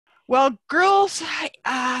Well, girls,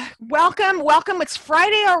 welcome. It's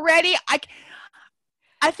Friday already.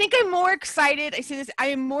 I think I'm more excited. I say this. I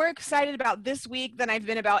am more excited about this week than I've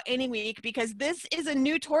been about any week because this is a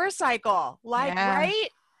new Torah cycle. Yeah. Right?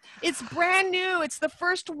 It's brand new. It's the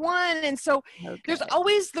first one, and so there's Okay.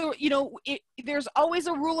 always there's always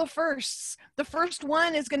a rule of firsts. The first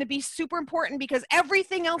one is going to be super important because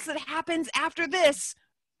everything else that happens after this,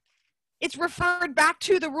 it's referred back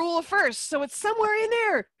to the rule of first. So it's somewhere in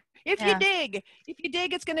there. If you Yeah. dig,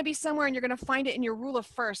 it's going to be somewhere, and you're going to find it in your rule of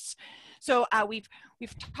firsts. So we've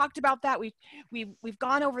talked about that. We've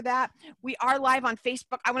gone over that. We are live on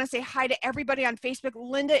Facebook. I want to say hi to everybody on Facebook.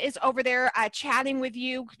 Linda is over there chatting with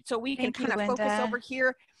you, so we can Thank you, kind of focus Linda. over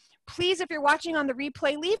here. Please, if you're watching on the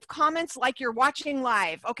replay, leave comments like you're watching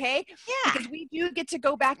live, okay? Yeah. Because we do get to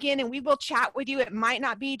go back in and we will chat with you. It might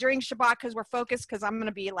not be during Shabbat because we're focused, because I'm going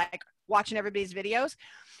to be like watching everybody's videos,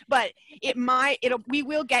 but we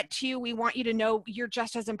will get to you. We want you to know you're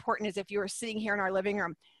just as important as if you were sitting here in our living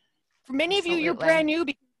room. For many of you, you're brand new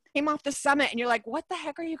because you came off the summit and you're like, what the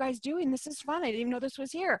heck are you guys doing? This is fun. I didn't even know this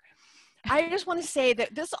was here. I just want to say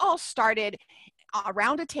that this all started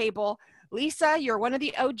around a table. Lisa, you're one of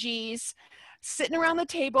the OGs, sitting around the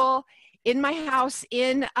table in my house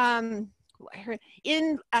in San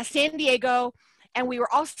Diego, and we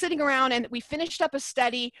were all sitting around and we finished up a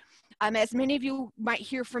study. As many of you might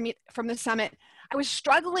hear from me from the summit, I was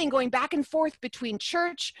struggling going back and forth between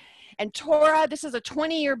church and Torah. This is a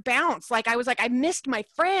 20-year bounce. I missed my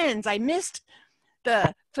friends. I missed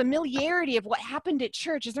the familiarity of what happened at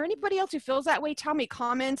church. Is there anybody else who feels that way? Tell me,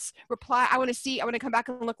 comments, reply. I want to come back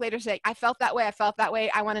and look later, say, I felt that way.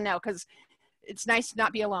 I want to know, because it's nice to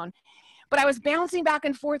not be alone. But I was bouncing back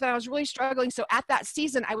and forth, and I was really struggling. So at that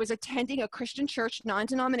season, I was attending a Christian church,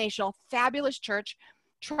 non-denominational, fabulous church,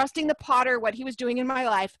 trusting the Potter, what he was doing in my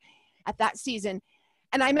life at that season.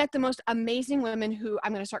 And I met the most amazing women who,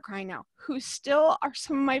 I'm going to start crying now, who still are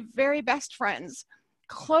some of my very best friends,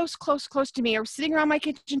 close to me, are sitting around my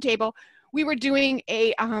kitchen table. We were doing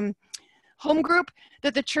a home group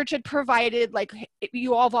that the church had provided. Like,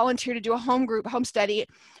 you all volunteered to do a home study.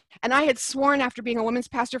 And I had sworn, after being a women's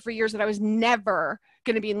pastor for years, that I was never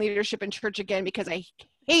going to be in leadership in church again because I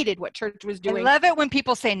hated what church was doing. I love it when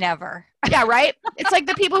people say never. Yeah, right? It's like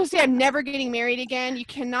the people who say, I'm never getting married again. You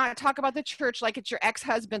cannot talk about the church like it's your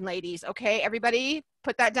ex-husband, ladies. Okay, everybody,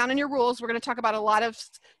 put that down in your rules. We're going to talk about a lot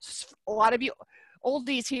of you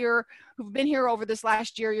oldies here who've been here over this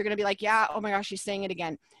last year. You're going to be like, yeah, oh my gosh, she's saying it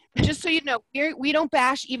again. But just so you know, we don't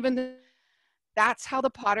bash that's how the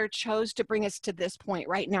Potter chose to bring us to this point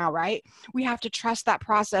right now, right? We have to trust that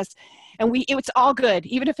process. And it's all good.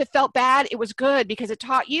 Even if it felt bad, it was good because it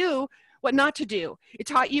taught you what not to do. It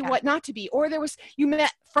taught you what not to be. Or you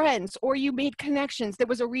met friends, or you made connections. There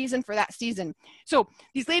was a reason for that season. So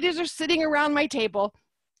these ladies are sitting around my table,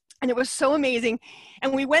 and it was so amazing.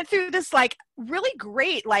 And we went through this like really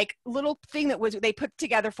great like little thing they put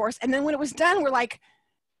together for us. And then when it was done, we're like,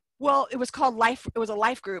 well, it was called life. It was a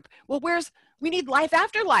life group. Well, we need life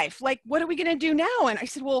after life. Like, what are we going to do now? And I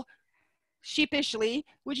said, well, sheepishly,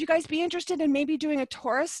 would you guys be interested in maybe doing a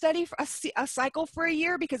Torah study for a cycle for a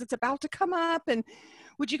year, because it's about to come up? And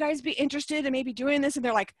would you guys be interested in maybe doing this? And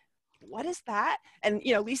they're like, what is that? And,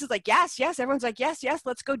 Lisa's like, yes. Everyone's like, yes,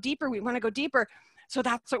 let's go deeper. We want to go deeper. So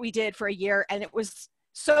that's what we did for a year. And it was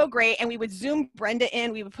so great. And we would Zoom Brenda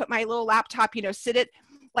in. We would put my little laptop, sit it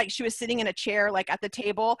like she was sitting in a chair, like at the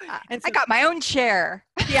table. And so, I got my own chair.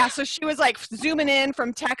 Yeah. So she was like zooming in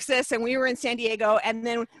from Texas, and we were in San Diego, and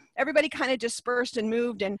then everybody kind of dispersed and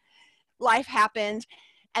moved, and life happened.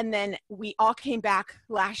 And then we all came back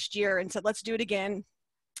last year and said, let's do it again.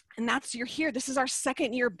 And you're here. This is our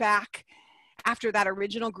second year back after that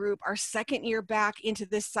original group, our second year back into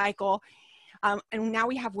this cycle. And now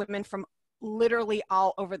we have women from literally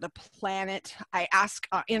all over the planet. I ask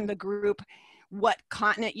in the group what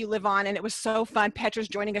continent you live on, and it was so fun. Petra's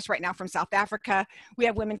joining us right now from South Africa. We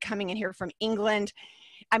have women coming in here from England.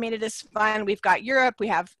 I mean, it is fun. We've got Europe, we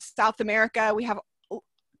have South America, we have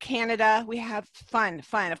Canada, we have fun.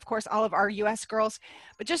 Of course, all of our US girls.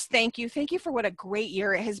 But just thank you for what a great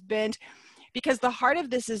year it has been. Because the heart of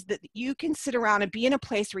this is that you can sit around and be in a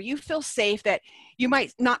place where you feel safe, that you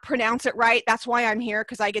might not pronounce it right. That's why I'm here,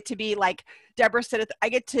 because I get to be like Deborah said, I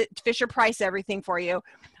get to Fisher Price everything for you.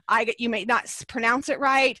 You may not pronounce it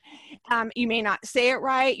right. You may not say it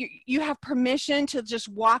right. You have permission to just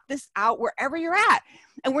walk this out wherever you're at.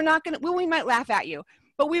 And we're not going to, we might laugh at you,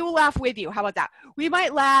 but we will laugh with you. How about that? We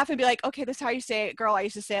might laugh and be like, okay, this is how you say it. Girl, I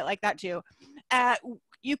used to say it like that too.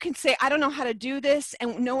 You can say, I don't know how to do this,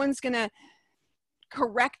 and no one's going to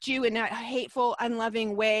correct you in a hateful,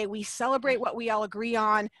 unloving way. We celebrate what we all agree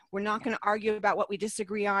on. We're not going to argue about what we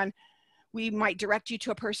disagree on. We might direct you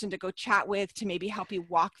to a person to go chat with to maybe help you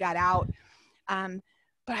walk that out.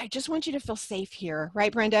 But I just want you to feel safe here.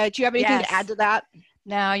 Right, Brenda? Do you have anything to add to that?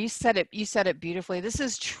 No, you said it beautifully. This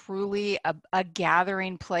is truly a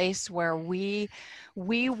gathering place where we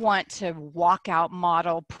want to walk out,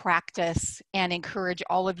 model, practice, and encourage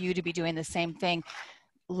all of you to be doing the same thing.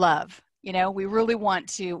 Love. You know, we really want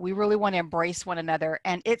to embrace one another.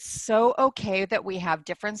 And it's so okay that we have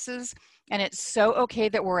differences, and it's so okay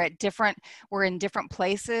that we're in different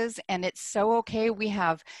places, and it's so okay we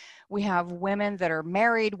have women that are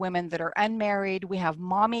married, women that are unmarried, we have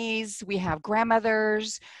mommies, we have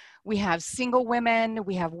grandmothers, we have single women,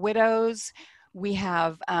 we have widows, we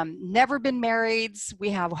have never been marrieds,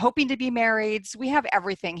 we have hoping to be marrieds, we have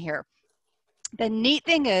everything here. The neat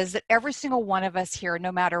thing is that every single one of us here,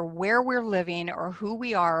 no matter where we're living or who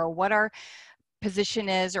we are or what our position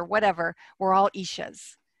is or whatever, we're all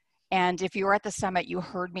Ishas. And if you were at the summit, you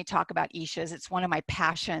heard me talk about Ishas. It's one of my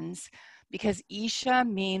passions, because Isha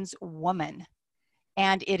means woman.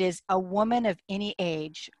 And it is a woman of any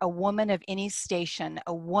age, a woman of any station,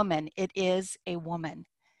 a woman. It is a woman.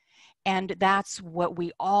 And that's what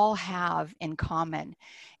we all have in common.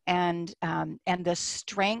 And the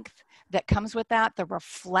strength that comes with that, the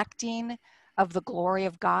reflecting of the glory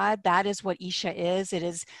of God, that is what Isha is. It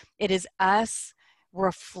is us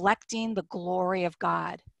reflecting the glory of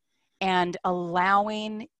God and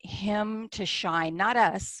allowing him to shine, not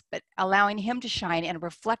us, but allowing him to shine and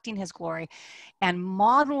reflecting his glory and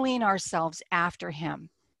modeling ourselves after him,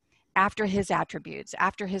 after his attributes,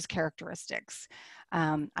 after his characteristics,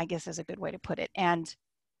 I guess is a good way to put it. And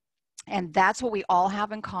that's what we all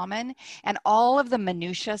have in common. And all of the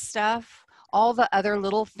minutia stuff, all the other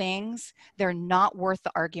little things, they're not worth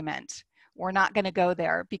the argument. We're not going to go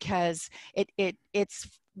there, because it's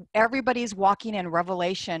everybody's walking in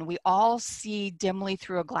revelation. We all see dimly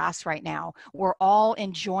through a glass right now. We're all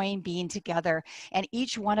enjoying being together, and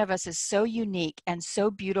each one of us is so unique and so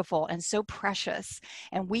beautiful and so precious,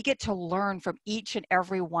 and we get to learn from each and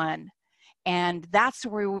every one. And that's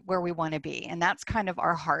where we want to be. And that's kind of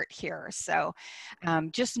our heart here. So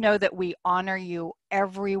just know that we honor you,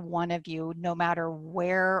 every one of you, no matter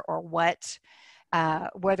where or what,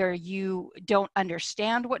 whether you don't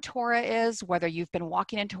understand what Torah is, whether you've been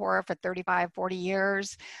walking in Torah for 35, 40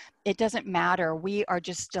 years, it doesn't matter. We are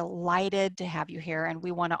just delighted to have you here, and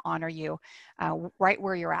we want to honor you right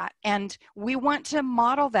where you're at. And we want to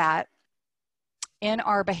model that in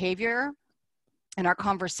our behavior, in our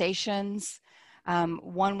conversations,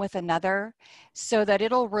 one with another, so that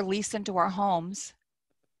it'll release into our homes,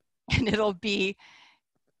 and it'll be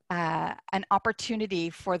an opportunity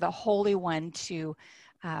for the Holy One to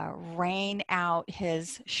rain out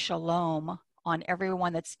his shalom on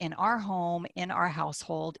everyone that's in our home, in our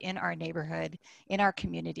household, in our neighborhood, in our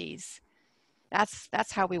communities.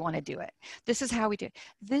 That's how we want to do it. This is how we do it.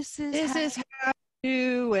 This is how we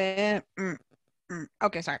do it.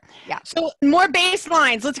 Okay, sorry. Yeah. So more bass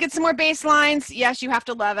lines. Let's get some more bass lines. Yes, you have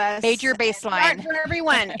to love us. Major bass line for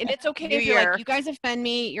everyone. And it's okay if you're like, you guys offend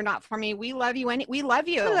me, you're not for me. We love you, and we love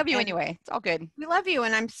you. We love you anyway. It's all good. We love you,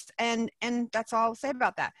 and that's all I'll say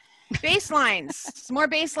about that. Bass lines. Some more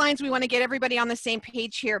bass lines. We want to get everybody on the same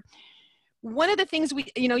page here. One of the things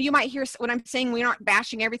you might hear when I'm saying we're not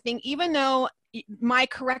bashing everything, even though my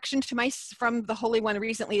correction from the Holy One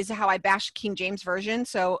recently is how I bash King James Version.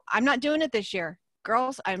 So I'm not doing it this year.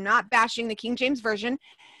 Girls, I'm not bashing the King James Version,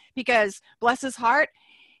 because bless his heart,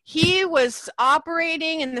 he was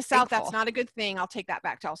operating in the South. That's not a good thing. I'll take that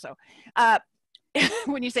back also.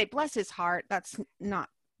 When you say bless his heart, that's not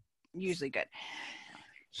usually good.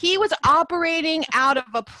 He was operating out of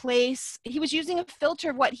a place. He was using a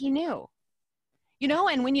filter of what he knew,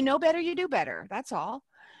 and when you know better, you do better. That's all.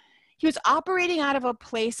 He was operating out of a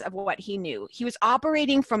place of what he knew. He was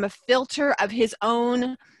operating from a filter of his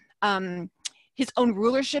own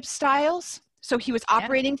rulership styles. So he was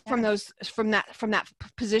operating from that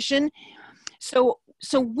position. So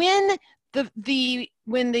when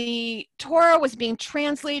the Torah was being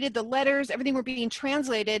translated, the letters, everything were being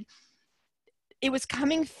translated, it was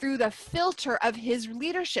coming through the filter of his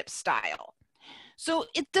leadership style. So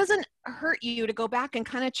it doesn't hurt you to go back and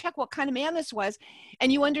kind of check what kind of man this was.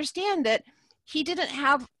 And you understand that he didn't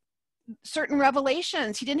have certain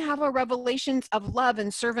revelations. He didn't have a revelations of love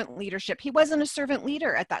and servant leadership. He wasn't a servant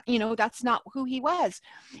leader at that. That's not who he was.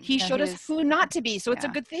 He showed us who not to be. So it's a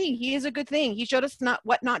good thing. He is a good thing. He showed us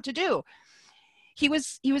what not to do. He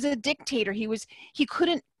was a dictator. He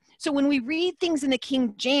couldn't. So when we read things in the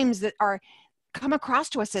King James that come across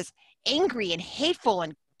to us as angry and hateful,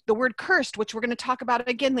 and the word cursed, which we're going to talk about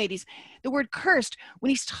again, ladies, the word cursed, when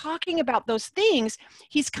he's talking about those things,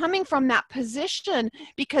 he's coming from that position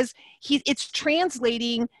because it's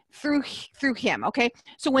translating through him. Okay.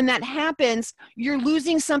 So when that happens, you're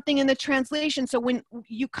losing something in the translation. So when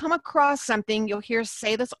you come across something, you'll hear us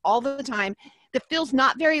say this all the time, that feels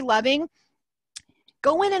not very loving,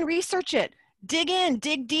 go in and research it. Dig in,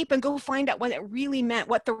 dig deep, and go find out what it really meant,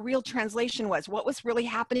 what the real translation was, what was really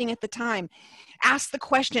happening at the time. Ask the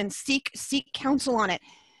question, seek counsel on it.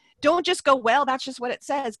 Don't just go, well, that's just what it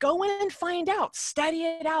says. Go in and find out. Study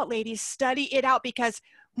it out, ladies. Study it out, because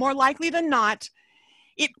more likely than not,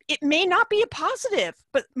 it may not be a positive,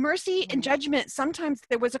 but mercy and judgment, sometimes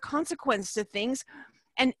there was a consequence to things,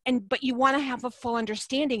 but you want to have a full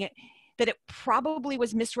understanding that it probably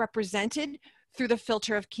was misrepresented through the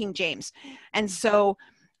filter of King James. And so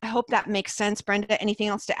I hope that makes sense. Brenda, anything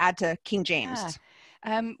else to add to King James?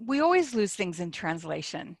 Yeah. We always lose things in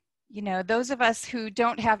translation. You know, those of us who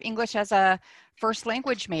don't have English as a first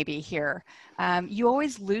language maybe here, you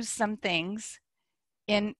always lose some things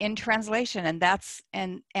in translation, and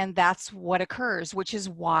that's what occurs, which is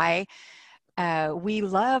why we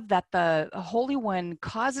love that the Holy One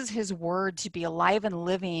causes his word to be alive and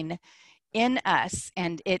living in us,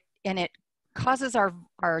 and it causes our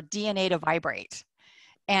DNA to vibrate,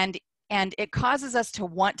 and it causes us to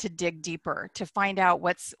want to dig deeper, to find out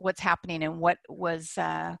what's happening and what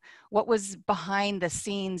was behind the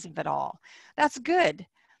scenes of it all. That's good,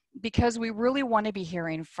 because we really want to be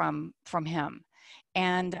hearing from him.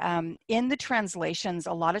 And in the translations,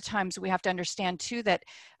 a lot of times we have to understand too that,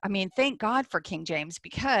 I mean, thank God for King James,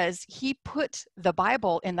 because he put the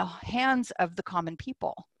Bible in the hands of the common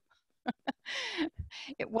people.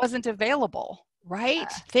 It wasn't available.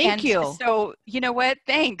 Right. Thank you. So, you know what?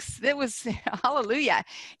 Thanks. It was hallelujah.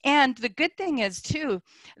 And the good thing is too,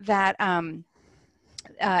 that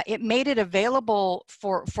it made it available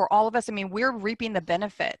for all of us. I mean, we're reaping the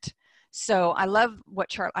benefit. So I love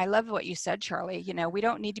what you said, Charlie. You know, we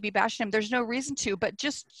don't need to be bashing him. There's no reason to, but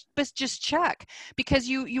just check, because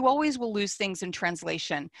you always will lose things in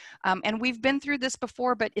translation. And we've been through this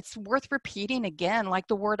before, but it's worth repeating again, like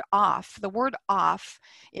the word off. The word off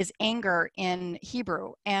is anger in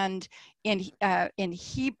Hebrew, and in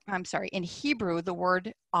Hebrew, the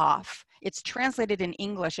word off, it's translated in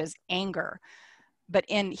English as anger, but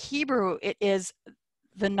in Hebrew, it is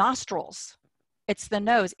the nostrils. It's the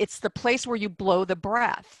nose. It's the place where you blow the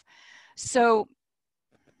breath. So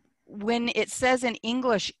when it says in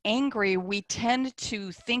English, angry, we tend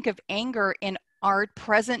to think of anger in our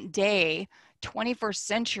present day, 21st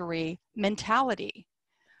century mentality.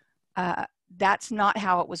 That's not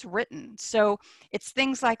how it was written. So it's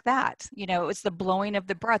things like that. You know, it's the blowing of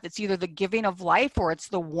the breath. It's either the giving of life, or it's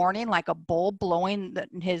the warning, like a bull blowing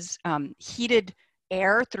his heated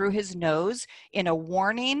air through his nose in a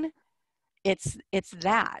warning. It's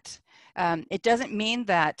that. It doesn't mean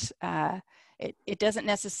that, it doesn't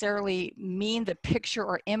necessarily mean the picture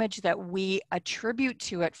or image that we attribute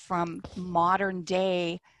to it from modern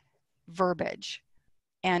day verbiage.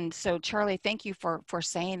 And so, Charlie, thank you for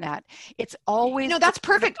saying that. It's always, no, that's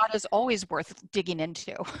perfect. God is always worth digging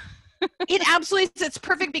into. It absolutely is. It's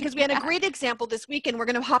perfect, because we had a great example this week, and we're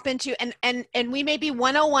going to hop into, and we may be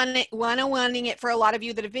 101ing it for a lot of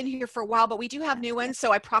you that have been here for a while, but we do have new ones.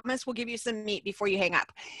 So I promise we'll give you some meat before you hang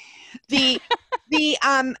up. The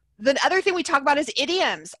other thing we talk about is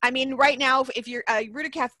idioms. I mean, right now, if you're a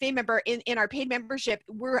Rooted Cafe member in our paid membership,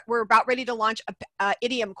 we're about ready to launch a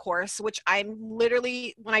idiom course, which I'm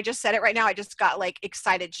literally, when I just said it right now, I just got like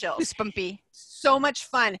excited chills. Goosebumps. So much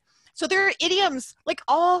fun. So there are idioms, like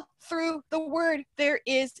all through the word, there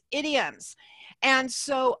is idioms. And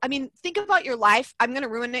so, I mean, think about your life. I'm going to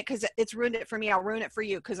ruin it because it's ruined it for me. I'll ruin it for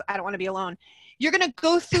you because I don't want to be alone. You're going to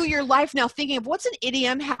go through your life now thinking of what's an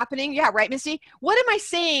idiom happening. Yeah, right, Missy? What am I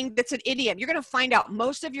saying that's an idiom? You're going to find out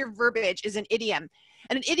most of your verbiage is an idiom.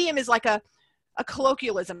 And an idiom is like a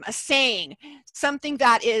colloquialism, a saying, something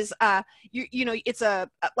that is, it's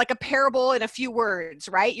like a parable in a few words,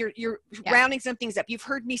 right? You're rounding some things up. You've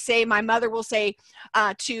heard me say, my mother will say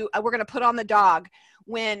we're going to put on the dog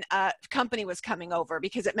when company was coming over,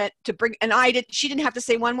 because it meant to bring, and she didn't have to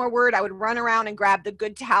say one more word. I would run around and grab the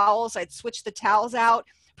good towels. I'd switch the towels out,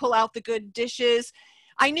 pull out the good dishes.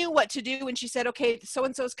 I knew what to do when she said, okay,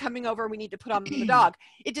 so-and-so is coming over. We need to put on the dog.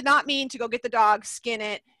 It did not mean to go get the dog, skin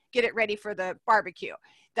it, get it ready for the barbecue.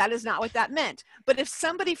 That is not what that meant. But if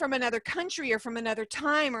somebody from another country or from another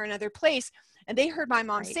time or another place, and they heard my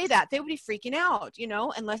mom say that, they would be freaking out,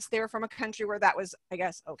 unless they were from a country where that was, I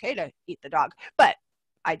guess, okay to eat the dog. But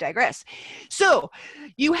I digress. So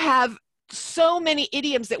you have so many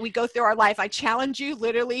idioms that we go through our life. I challenge you,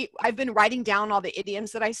 literally, I've been writing down all the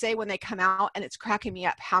idioms that I say when they come out, and it's cracking me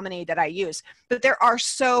up how many that I use. But there are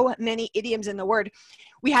so many idioms in the word.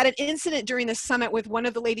 We had an incident during the summit with one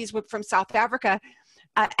of the ladies from South Africa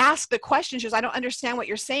asked the question. She goes, I don't understand what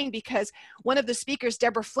you're saying, because one of the speakers,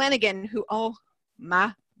 Deborah Flanagan, who, oh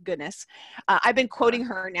my goodness, I've been quoting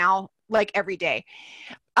her now like every day.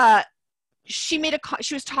 She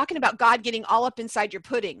was talking about God getting all up inside your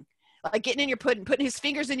pudding, like getting in your pudding, putting his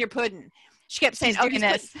fingers in your pudding. She kept saying,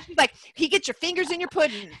 he's like, he gets your fingers in your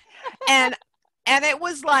pudding. And it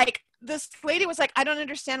was like, this lady was like, I don't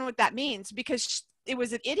understand what that means, because it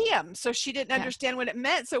was an idiom. So she didn't understand what it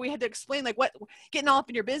meant. So we had to explain, like, what getting all up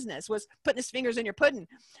in your business was putting his fingers in your pudding.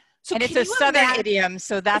 So and it's a Southern idiom.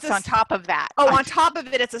 So that's on top of that. Oh, on top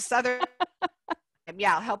of it, it's a Southern.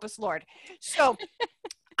 Yeah. Help us, Lord. So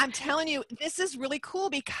I'm telling you, this is really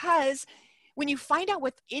cool, because when you find out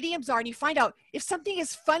what idioms are, and you find out if something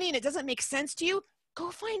is funny and it doesn't make sense to you,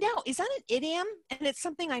 go find out, is that an idiom? And it's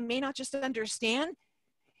something I may not just understand.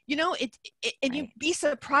 You know, and you'd be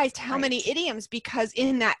surprised how many idioms, because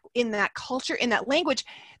in that culture, in that language,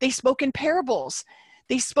 they spoke in parables.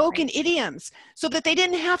 They spoke in idioms, so that they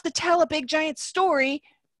didn't have to tell a big giant story.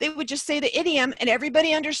 They would just say the idiom and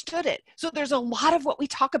everybody understood it. So there's a lot of what we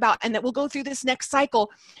talk about, and that we'll go through this next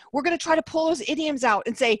cycle. We're going to try to pull those idioms out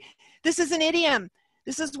and say, this is an idiom.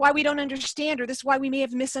 This is why we don't understand, or this is why we may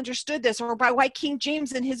have misunderstood this, or by why King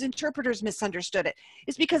James and his interpreters misunderstood it.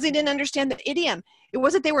 It's because they didn't understand the idiom. It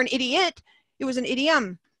wasn't they were an idiot. It was an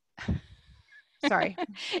idiom. Sorry.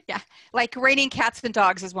 Yeah. Like raining cats and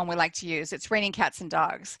dogs is one we like to use. It's raining cats and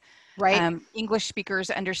dogs. Right. English speakers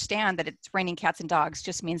understand that it's raining cats and dogs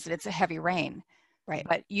just means that it's a heavy rain. Right.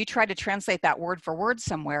 But you try to translate that word for word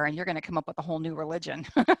somewhere, and you're going to come up with a whole new religion.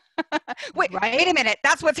 Wait a minute.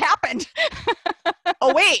 That's what's happened.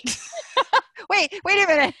 Oh, wait. wait a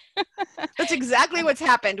minute. That's exactly what's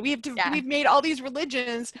happened. We've made all these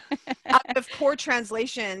religions out of poor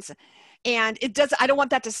translations. And I don't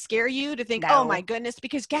want that to scare you to think, oh my goodness,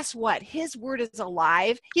 because guess what? His word is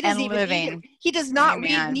alive. He doesn't even need it. He does not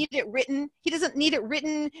need it written. He doesn't need it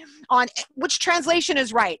written on which translation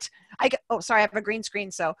is right. Sorry, I have a green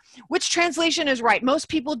screen. So which translation is right? Most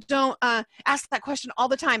people don't ask that question all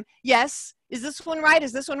the time. Yes. Is this one right?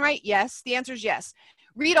 Is this one right? Yes. The answer is yes.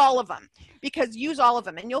 Read all of them, because use all of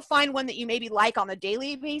them, and you'll find one that you maybe like on a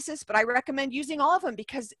daily basis, but I recommend using all of them,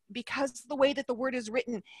 because the way that the word is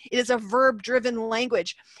written, it is a verb driven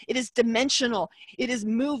language. It is dimensional. It is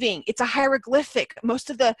moving. It's a hieroglyphic. Most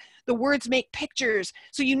of the words make pictures.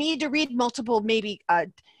 So you need to read multiple maybe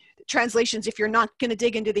translations if you're not going to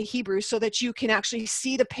dig into the Hebrew, so that you can actually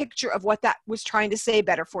see the picture of what that was trying to say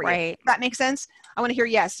better for you. Right. Does that make sense? I want to hear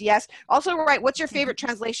yes. Also, right. What's your favorite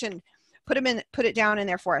translation? Put it down in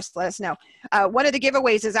there for us. Let us know. One of the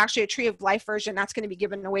giveaways is actually a Tree of Life version. That's going to be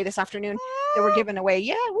given away this afternoon. That we're giving away.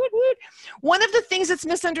 Yeah, woot. One of the things that's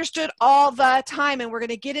misunderstood all the time, and we're going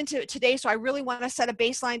to get into it today, so I really want to set a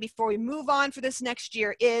baseline before we move on for this next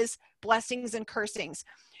year, is blessings and cursings.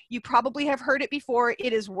 You probably have heard it before.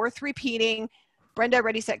 It is worth repeating. Brenda,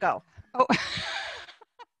 ready, set, go. Oh,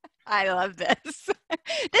 I love this.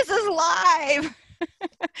 This is live.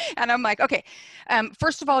 And I'm like, okay,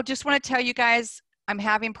 first of all, just want to tell you guys, I'm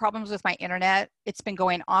having problems with my internet. It's been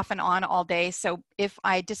going off and on all day. So if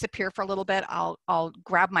I disappear for a little bit, I'll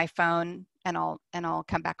grab my phone and I'll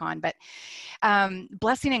come back on. But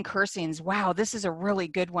blessing and cursings, wow, this is a really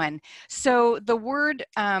good one. So the word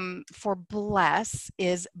for bless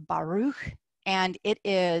is baruch, and it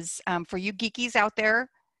is, for you geekies out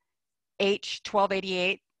there,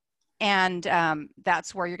 H1288, and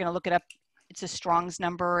that's where you're going to look it up. It's a Strong's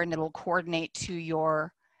number, and it'll coordinate to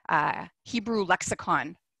your Hebrew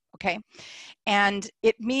lexicon, okay? And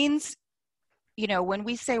it means, when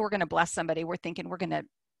we say we're going to bless somebody, we're thinking we're going to,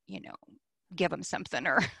 give them something,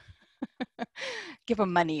 or give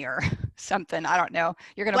them money or something. I don't know.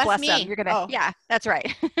 You're going to bless them. You're going to, yeah, that's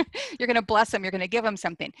right. You're going to bless them. You're going to give them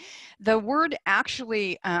something. The word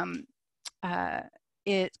actually,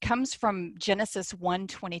 it comes from Genesis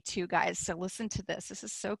 1:22, guys. So listen to this. This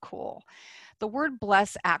is so cool. The word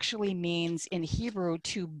bless actually means in Hebrew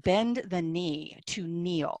to bend the knee, to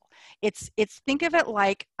kneel. It's think of it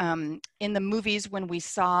like in the movies when we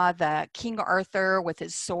saw the King Arthur with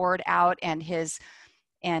his sword out, and his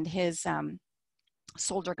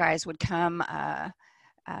soldier guys would come,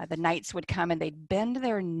 the knights would come, and they'd bend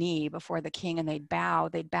their knee before the king, and they'd bow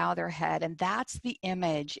their head. And that's the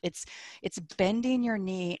image. It's bending your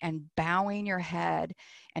knee and bowing your head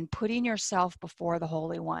and putting yourself before the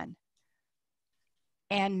Holy One,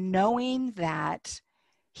 and knowing that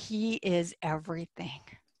he is everything,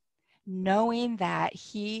 knowing that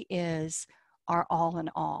he is our all in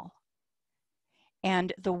all.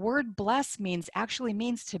 And the word bless actually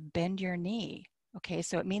means to bend your knee. Okay,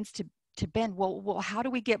 so it means to bend. Well, how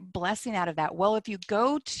do we get blessing out of that? Well, if you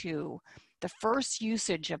go to the first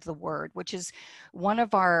usage of the word, which is one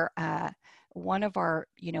of our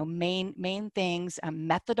main things, a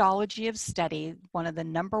methodology of study, one of the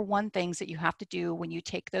number one things that you have to do when you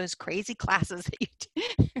take those crazy classes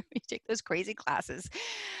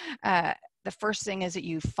the first thing is that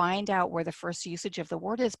you find out where the first usage of the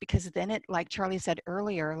word is, because then it, like Charlie said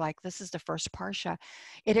earlier, like this is the first parsha,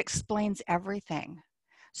 it explains everything.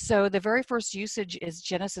 So the very first usage is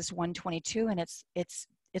Genesis 1:22, and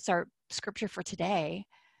it's our scripture for today.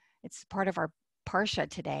 It's part of our parsha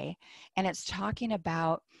today, and it's talking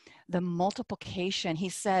about the multiplication. He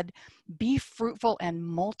said, "Be fruitful and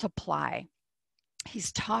multiply."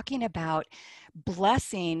 He's talking about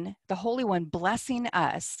blessing, the Holy One blessing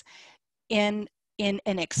us in an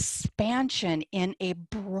expansion, in a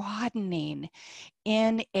broadening,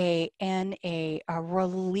 in a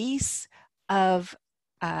release of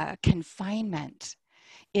confinement.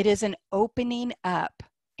 It is an opening up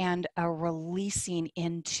and a releasing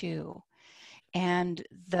into. And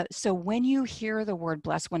so when you hear the word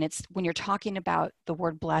bless, when you're talking about the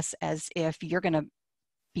word bless as if you're going to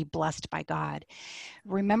be blessed by God,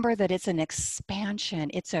 remember that it's an expansion.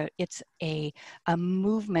 It's a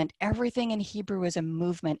movement. Everything in Hebrew is a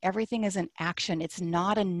movement. Everything is an action. It's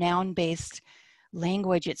not a noun-based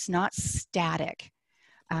language. It's not static.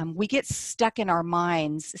 We get stuck in our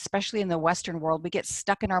minds, especially in the Western world. We get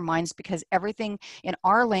stuck in our minds because everything in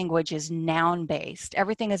our language is noun-based.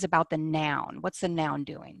 Everything is about the noun. What's the noun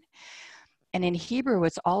doing? And in Hebrew,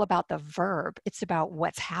 it's all about the verb. It's about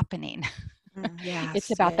what's happening. Yes,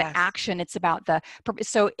 it's about the action. It's about the purpose.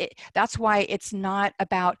 So that's why it's not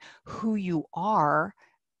about who you are,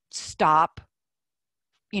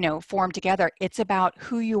 form together. It's about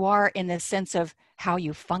who you are in the sense of how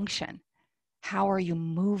you function. How are you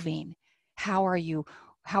moving? How are you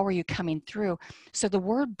coming through? So the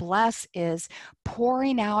word bless is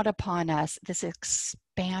pouring out upon us this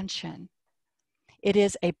expansion. It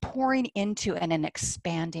is a pouring into and an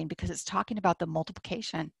expanding, because it's talking about the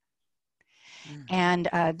multiplication. And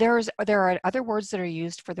there are other words that are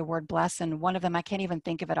used for the word bless, and one of them, I can't even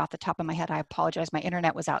think of it off the top of my head. I apologize. My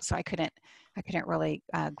internet was out, so I couldn't really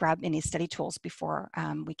grab any study tools before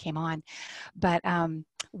we came on. But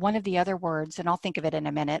one of the other words, and I'll think of it in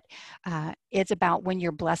a minute, it's about when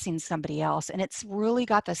you're blessing somebody else, and it's really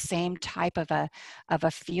got the same type of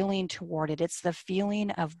a feeling toward it. It's the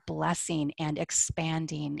feeling of blessing and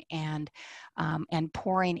expanding and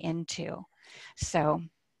pouring into. So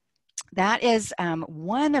that is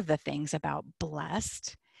one of the things about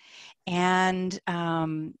blessed, and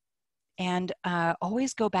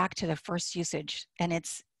always go back to the first usage. And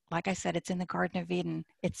it's, like I said, it's in the Garden of Eden.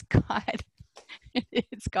 It's God,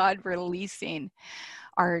 it's God releasing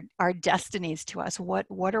our destinies to us.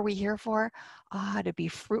 What are we here for? To be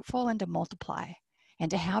fruitful and to multiply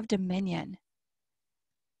and to have dominion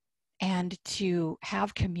and to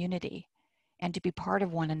have community and to be part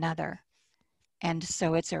of one another. And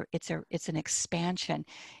so it's an expansion.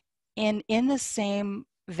 In the same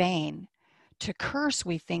vein, to curse,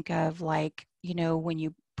 we think of like, when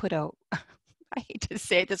you put I hate to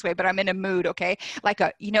say it this way, but I'm in a mood, okay? Like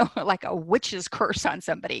a witch's curse on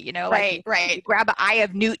somebody, Right. You grab an eye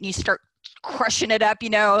of newt and you start crushing it up,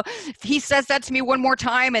 If he says that to me one more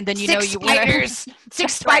time, and then six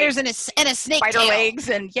spiders and a snake spider tail. legs,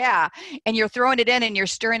 and you're throwing it in and you're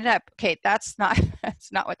stirring it up. Okay, that's not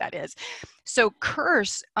what that is. So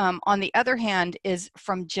curse, on the other hand, is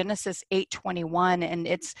from Genesis 8:21, and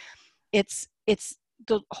it's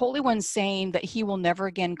the Holy One saying that he will never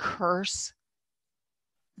again curse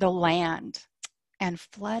the land and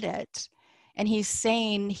flood it. And he's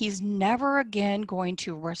saying he's never again going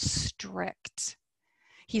to restrict.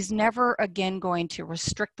 He's never again going to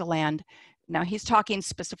restrict the land. Now he's talking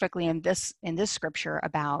specifically in this scripture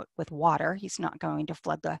about with water. He's not going to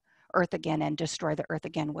flood the earth again and destroy the earth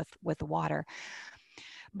again with water.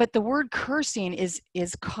 But the word cursing is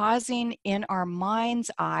causing in our mind's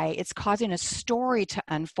eye, it's causing a story to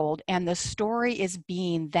unfold. And the story is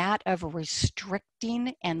being that of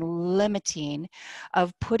restricting and limiting,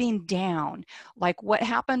 of putting down. Like what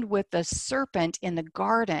happened with the serpent in the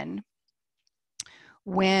garden,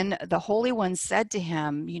 when the Holy One said to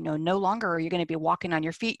him, no longer are you going to be walking on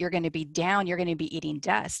your feet, you're going to be down, you're going to be eating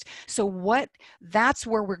dust. So that's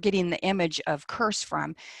where we're getting the image of curse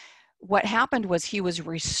from. What happened was he was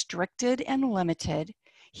restricted and limited.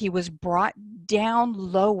 He was brought down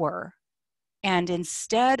lower. And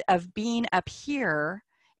instead of being up here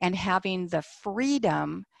and having the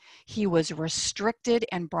freedom, he was restricted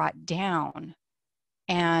and brought down,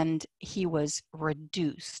 and he was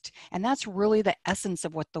reduced. And that's really the essence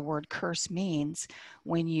of what the word curse means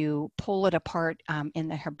when you pull it apart in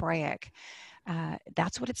the Hebraic.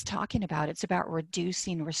 That's what it's talking about. It's about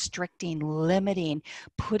reducing, restricting, limiting,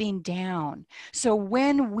 putting down. So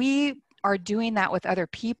when we are doing that with other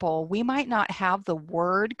people, we might not have the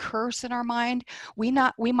word curse in our mind. We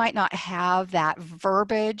might not have that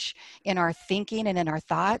verbiage in our thinking and in our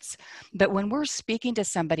thoughts. But when we're speaking to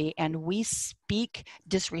somebody and we speak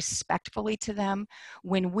disrespectfully to them,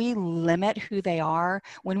 when we limit who they are,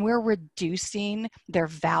 when we're reducing their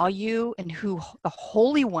value and who the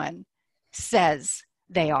Holy One says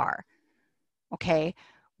they are, okay,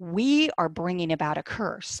 we are bringing about a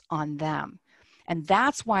curse on them. And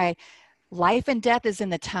that's why life and death is in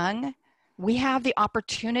the tongue. We have the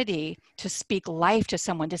opportunity to speak life to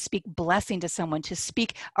someone, to speak blessing to someone, to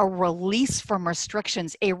speak a release from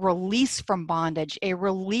restrictions, a release from bondage, a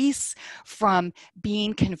release from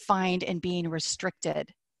being confined and being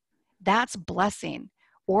restricted. That's blessing.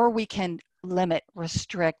 Or we can limit,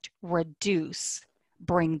 restrict, reduce,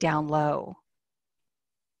 bring down low.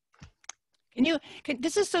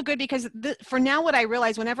 This is so good because for now, what I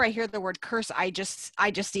realize whenever I hear the word curse, I just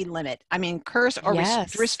see limit. I mean, curse or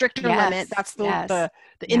restrict or limit. That's the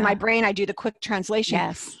in my brain, I do the quick translation.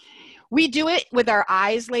 Yes. We do it with our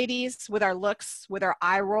eyes, ladies, with our looks, with our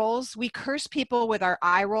eye rolls. We curse people with our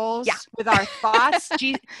eye rolls, with our thoughts.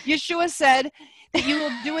 Yeshua said that you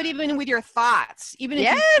will do it even with your thoughts, even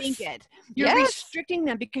if you think it. You're restricting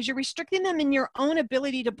them because you're restricting them in your own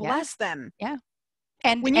ability to bless them. Yeah.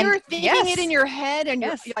 And when you're thinking it in your head and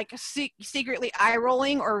you're like secretly eye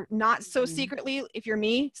rolling, or not so secretly, if you're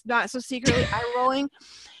me, not so secretly eye rolling,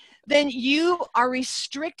 then you are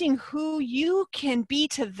restricting who you can be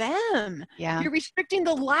to them. Yeah. You're restricting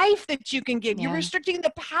the life that you can give. You're restricting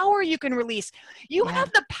the power you can release. You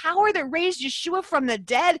have the power that raised Yeshua from the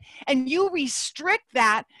dead, and you restrict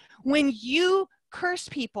that when you curse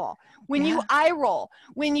people, when you eye roll,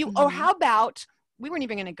 when you, or how about, we weren't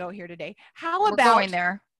even going to go here today. How about we're going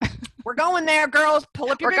there? We're going there, girls.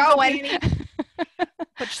 Pull up your going. Put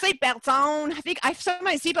your seatbelts on. I think some of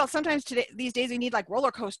my seatbelts sometimes these days we need like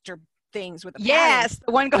roller coaster things with the padding.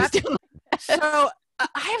 The one goes down. So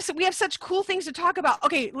we have such cool things to talk about.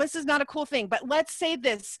 Okay, this is not a cool thing, but let's say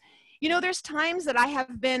this. You know, there's times that I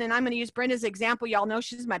have been, and I'm going to use Brenda's example. Y'all know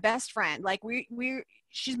she's my best friend. Like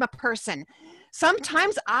she's my person.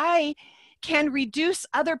 Sometimes I can reduce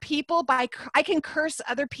other people I can curse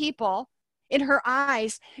other people in her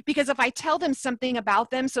eyes, because if I tell them something about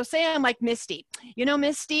them, so say I'm like Misty, you know,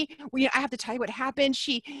 Misty, I have to tell you what happened.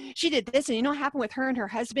 She did this, and you know what happened with her and her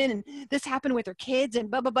husband, and this happened with her kids, and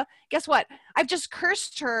blah, blah, blah. Guess what? I've just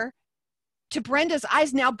cursed her to Brenda's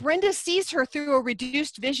eyes. Now Brenda sees her through a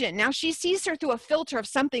reduced vision. Now she sees her through a filter of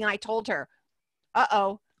something I told her.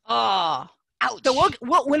 Oh, ouch. So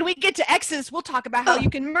when we get to X's, we'll talk about how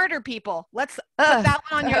you can murder people. Let's put that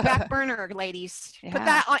one on your back burner, ladies. Put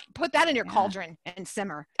that in your cauldron and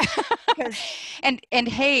simmer. And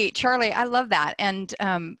hey, Charlie, I love that. And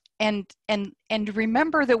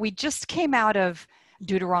remember that we just came out of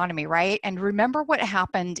Deuteronomy, right? And remember what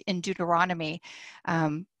happened in Deuteronomy.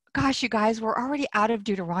 Gosh, you guys, we're already out of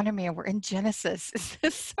Deuteronomy and we're in Genesis. Is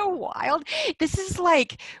this so wild? This is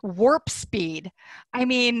like warp speed. I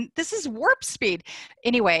mean, this is warp speed.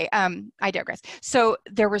 Anyway, I digress. So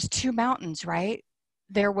there was 2 mountains, right?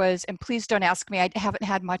 There was, and please don't ask me, I haven't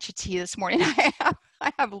had much tea this morning.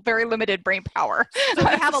 I have very limited brain power. So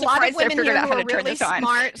we have a lot of women here who are really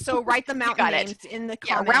smart. So write the mountain names in the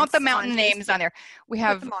comments. Yeah, round the mountain names on there. We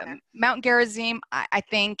have Mount Gerizim, I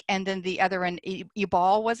think, and then the other one,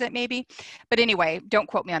 Ebal, was it maybe? But anyway, don't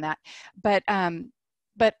quote me on that. But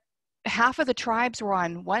half of the tribes were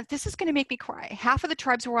on one. This is going to make me cry. Half of the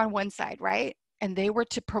tribes were on one side, right? And they were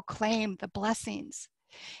to proclaim the blessings.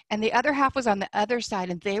 And the other half was on the other side,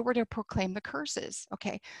 and they were to proclaim the curses.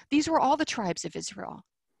 Okay, these were all the tribes of Israel.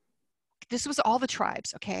 This was all the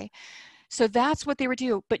tribes, okay? So that's what they were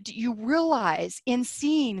doing. But do you realize, in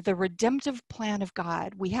seeing the redemptive plan of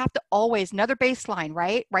God, we have to always, another baseline,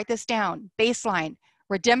 right? Write this down. Baseline,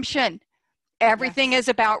 redemption. Everything is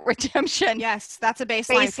about redemption. Yes, that's a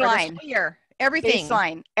baseline. For this year. Everything.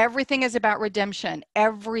 Baseline. Everything is about redemption.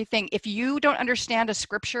 Everything. If you don't understand a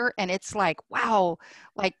scripture and it's like, wow,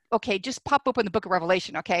 like, okay, just pop open the book of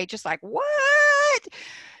Revelation, okay? Just like, what?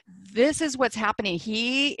 This is what's happening.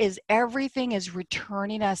 Everything is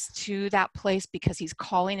returning us to that place because he's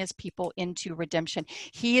calling his people into redemption.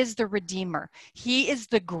 He is the Redeemer. He is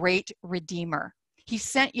the great Redeemer. He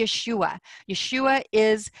sent Yeshua. Yeshua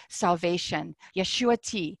is salvation. Yeshua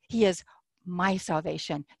T. He is my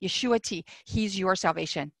salvation. Yeshua T. He's your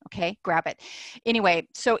salvation. Okay, grab it. Anyway,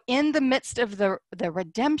 so in the midst of the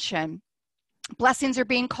redemption, blessings are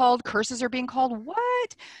being called, curses are being called.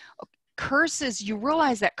 What? Curses, you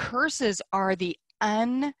realize that curses are the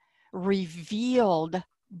unrevealed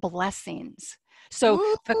blessings. So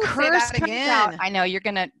Ooh, the curse comes out. I know you're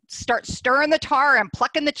going to start stirring the tar and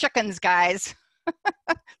plucking the chickens, guys.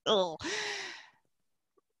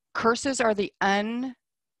 Curses are the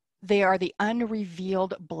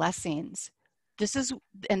unrevealed blessings. This is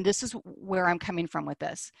where I'm coming from with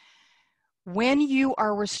this. When you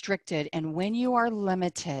are restricted and when you are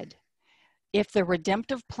limited, if the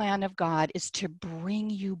redemptive plan of God is to bring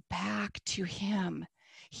you back to Him,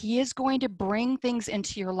 He is going to bring things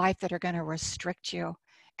into your life that are going to restrict you,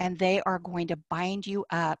 and they are going to bind you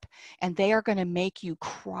up, and they are going to make you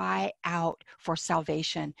cry out for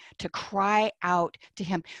salvation, to cry out to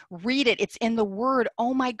Him. Read it. It's in the Word.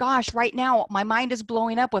 Oh my gosh, right now my mind is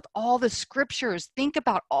blowing up with all the scriptures. Think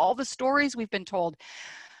about all the stories we've been told.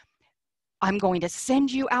 I'm going to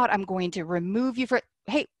send you out. I'm going to remove you for,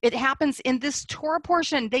 hey, it happens in this Torah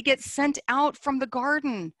portion. They get sent out from the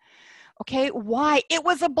garden. Okay, why? It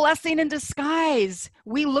was a blessing in disguise.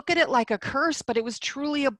 We look at it like a curse, but it was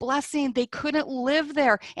truly a blessing. They couldn't live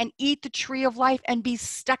there and eat the tree of life and be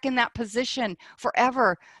stuck in that position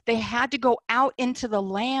forever. They had to go out into the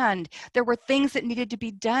land. There were things that needed to be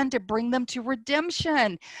done to bring them to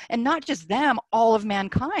redemption. And not just them, all of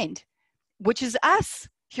mankind, which is us.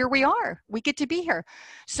 Here we are. We get to be here.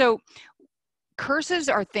 So curses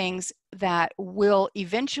are things that will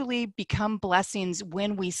eventually become blessings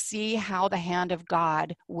when we see how the hand of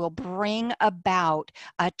God will bring about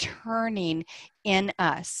a turning in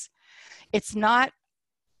us. It's not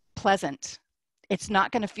pleasant. It's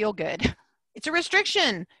not going to feel good. It's a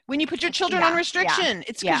restriction. When you put your children on restriction,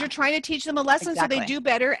 it's because you're trying to teach them a lesson so they do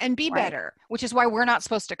better and be better. Which is why we're not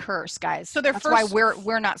supposed to curse, guys. So that's why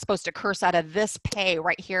we're not supposed to curse out of this pay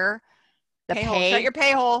right here. The pay. Shut your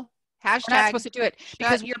pay hole. Hashtag. We're not supposed to do it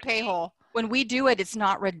because your pay hole. When we do it, it's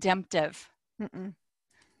not redemptive.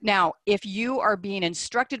 Now, if you are being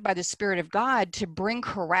instructed by the Spirit of God to bring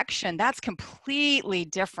correction, that's completely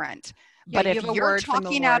different. But if you're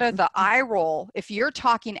talking out of the eye roll, if you're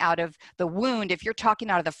talking out of the wound, if you're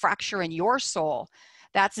talking out of the fracture in your soul,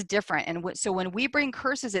 that's different. And so when we bring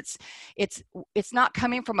curses, it's not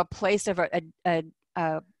coming from a place of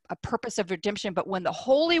a purpose of redemption. But when the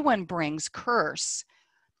Holy One brings curse,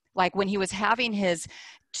 like when he was having his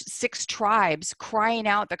 6 tribes crying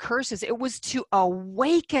out the curses, it was to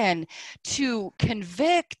awaken, to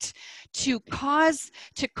convict, to cause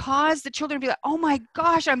the children to be like, oh my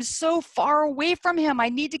gosh, I'm so far away from him. I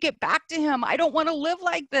need to get back to him. I don't want to live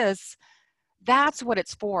like this. That's what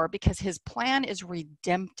it's for, because his plan is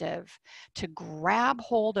redemptive, to grab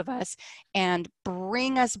hold of us and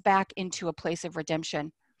bring us back into a place of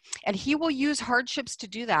redemption. And he will use hardships to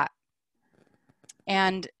do that.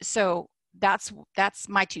 And so that's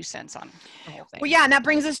my 2 cents on the whole thing. Well, yeah, and that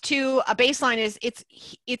brings us to a baseline is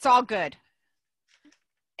it's all good.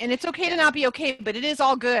 And it's okay to not be okay, but it is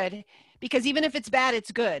all good, because even if it's bad,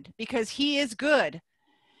 it's good, because he is good.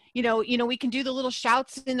 You know, we can do the little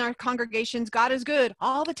shouts in our congregations, God is good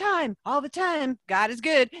all the time, God is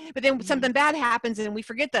good. But then something bad happens and we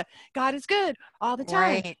forget the God is good all the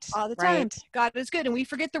time, all the time. God is good. And we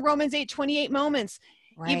forget the Romans 8:28 moments.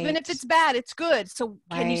 Even if it's bad, it's good. So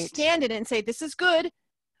can you stand in it and say, this is good.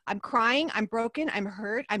 I'm crying. I'm broken. I'm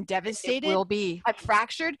hurt. I'm devastated. It will be. I'm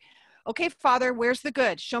fractured. Okay, Father, where's the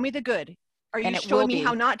good? Show me the good. Are you showing me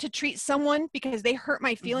how not to treat someone because they hurt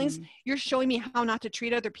my feelings? You're showing me how not to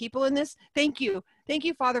treat other people in this. Thank you. Thank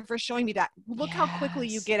you, Father, for showing me that. Look how quickly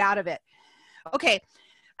you get out of it. Okay.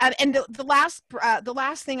 And the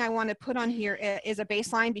last thing I want to put on here is a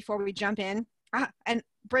baseline before we jump in. And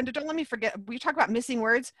Brenda, don't let me forget, we talk about missing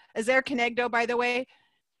words. Is there Kenegdo, by the way?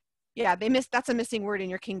 Yeah, that's a missing word in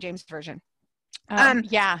your King James version.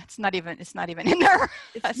 Yeah, it's not even in there.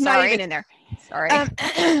 It's not even in there. Sorry.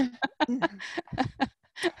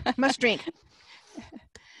 Must drink.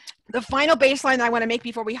 The final baseline I want to make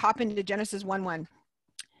before we hop into Genesis 1:1.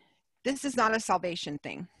 This is not a salvation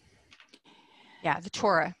thing. Yeah, the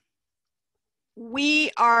Torah.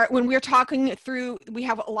 When we're talking through, we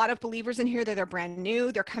have a lot of believers in here that are brand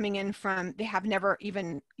new. They're coming in from, they have never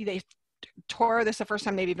even, Torah, this is the first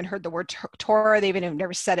time they've even heard the word Torah. They've even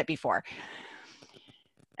never said it before.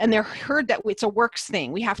 And they're heard that it's a works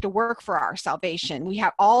thing. We have to work for our salvation. We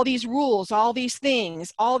have all these rules, all these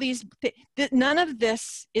things, none of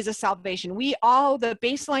this is a salvation. The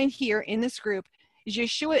baseline here in this group is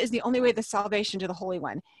Yeshua is the only way to salvation to the Holy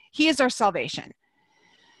One. He is our salvation.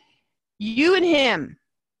 You and him,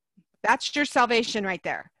 that's your salvation right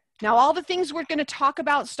there. Now, all the things we're going to talk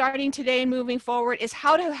about starting today and moving forward is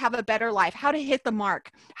how to have a better life, how to hit the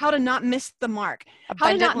mark, how to not miss the mark.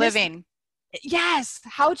 Abundant living. Yes.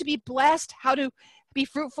 How to be blessed, how to be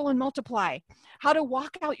fruitful and multiply, how to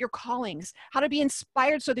walk out your callings, how to be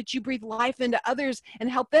inspired so that you breathe life into others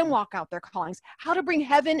and help them walk out their callings, how to bring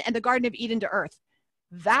heaven and the Garden of Eden to earth.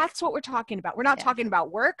 That's what we're talking about. We're not talking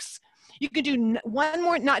about works. You can do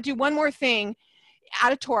not do one more thing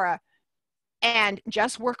out of Torah and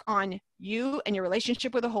just work on you and your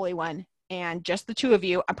relationship with the Holy One and just the two of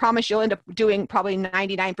you. I promise you'll end up doing probably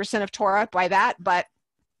 99% of Torah by that, but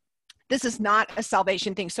this is not a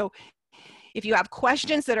salvation thing. So if you have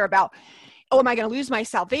questions that are about, oh, am I going to lose my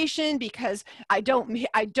salvation because I don't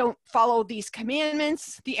follow these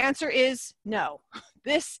commandments? The answer is no.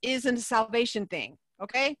 This isn't a salvation thing.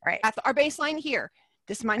 Okay. Right. That's our baseline here.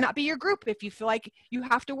 This might not be your group if you feel like you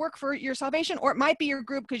have to work for your salvation, or it might be your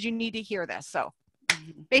group because you need to hear this. So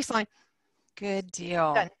baseline. Good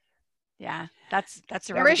deal. Done. Yeah, that's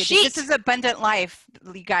a really good deal. Bereshit. This is abundant life,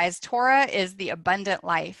 you guys. Torah is the abundant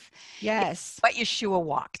life. Yes. It's what Yeshua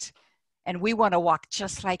walked, and we want to walk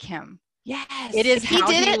just like him. Yes. It is how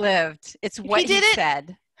he lived. It's what he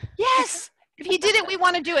said. Yes. If he did it, we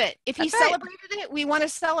want to do it. If he That's right. celebrated it, we want to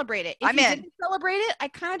celebrate it. If he didn't celebrate it, I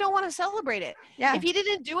kind of don't want to celebrate it. Yeah. If he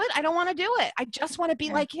didn't do it, I don't want to do it. I just want to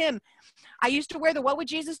be like him. I used to wear the What Would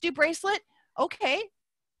Jesus Do bracelet. Okay.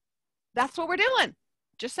 That's what we're doing.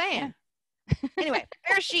 Just saying. Yeah. Anyway,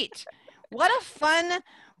 Bereshit. What a fun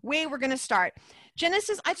way we're going to start.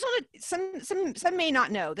 Genesis, I just want to, some may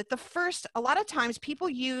not know that a lot of times people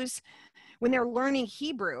use, when they're learning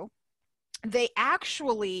Hebrew, they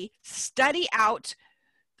actually study out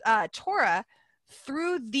Torah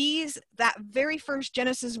through that very first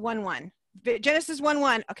Genesis 1:1. Genesis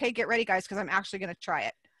 1:1. Okay, get ready, guys, because I'm actually going to try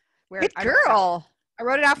it. Good girl. I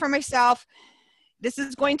wrote it out for myself. This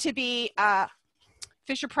is going to be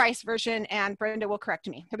Fisher Price version, and Brenda will correct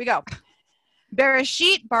me. Here we go.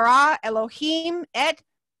 Bereshit bara Elohim et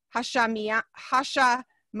hashamayim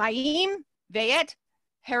ve'et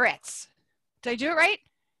Haaretz. Did I do it right?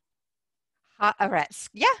 Haaretz.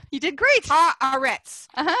 Yeah, you did great. Haaretz.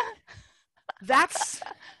 Uh-huh. That's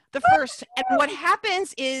the first. And what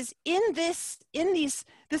happens is this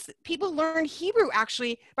people learn Hebrew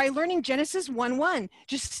actually by learning Genesis 1:1,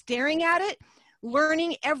 just staring at it,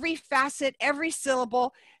 learning every facet, every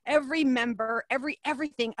syllable, every member,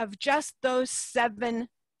 everything of just those 7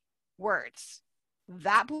 words.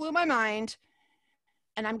 That blew my mind.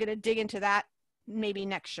 And I'm going to dig into that maybe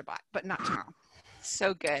next Shabbat, but not tomorrow.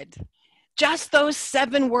 So good. Just those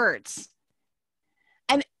 7 words.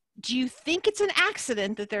 And do you think it's an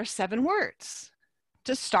accident that there's 7 words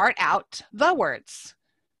to start out the words?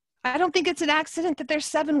 I don't think it's an accident that there's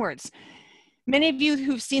 7 words. Many of you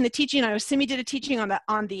who've seen the teaching, I know Simi did a teaching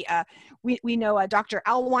we know Dr.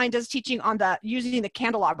 Alwine does teaching on using the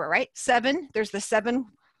candelabra, right? 7, there's the 7.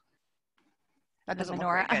 That doesn't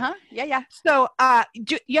menorah. look very good. Yeah. So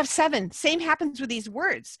you have 7. Same happens with these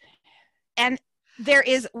words. And there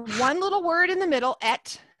is one little word in the middle,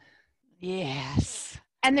 et. Yes.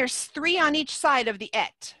 And there's 3 on each side of the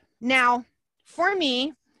et. Now, for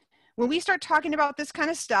me, when we start talking about this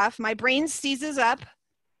kind of stuff, my brain seizes up.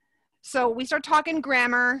 So we start talking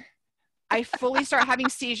grammar. I fully start having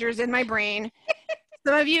seizures in my brain.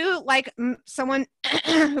 Some of you, like someone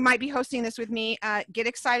who might be hosting this with me, get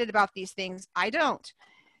excited about these things. I don't.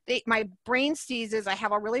 My brain seizes. I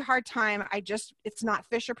have a really hard time. It's not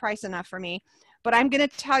Fisher Price enough for me. But I'm going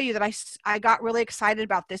to tell you that I got really excited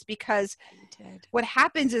about this because what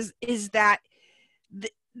happens is that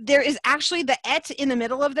there is actually the et in the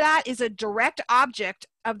middle of that is a direct object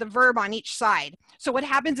of the verb on each side. So what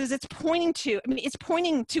happens is it's pointing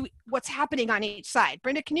to what's happening on each side.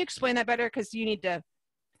 Brenda, can you explain that better? Because you need to.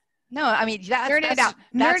 No, I mean, nerd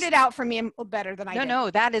it out for me better than I did. No,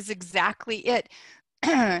 that is exactly it.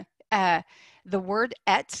 The word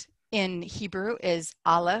et in Hebrew is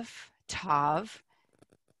aleph, tav.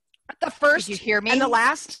 The first. Did you hear me? And the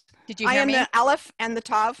last. Did you hear me? I am the aleph and the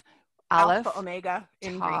tav. Aleph, Alpha, omega,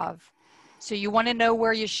 in tav. Greek. So you want to know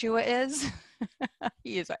where Yeshua is?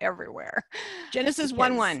 He is everywhere. Genesis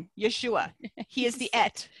 1:1, Yeshua. He is the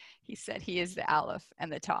et. He said he is the aleph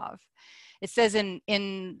and the tav. It says in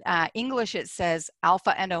English, it says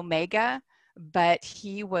alpha and omega, but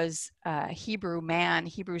he was a Hebrew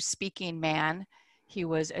speaking man. He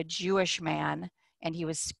was a Jewish man, and he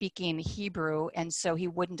was speaking Hebrew, and so he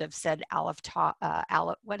wouldn't have said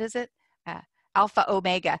what is it? Alpha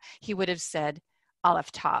omega. He would have said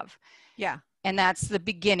aleph tav. Yeah. And that's the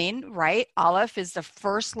beginning, right? Aleph is the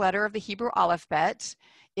first letter of the Hebrew alphabet.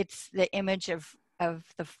 It's the image of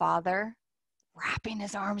the Father wrapping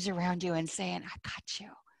his arms around you and saying, I got you.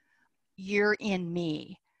 You're in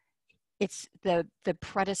me. It's the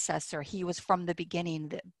predecessor. He was from the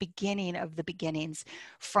beginning of the beginnings,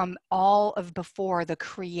 from all of before, the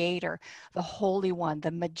creator, the Holy One,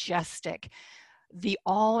 the majestic, the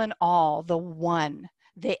all in all, the one,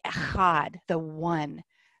 the echad, the one.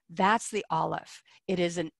 That's the Aleph. It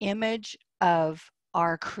is an image of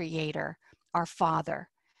our creator, our Father.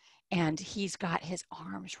 And he's got his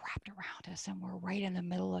arms wrapped around us, and we're right in the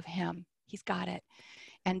middle of him. He's got it.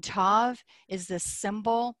 And Tav is the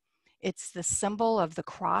symbol. It's the symbol of the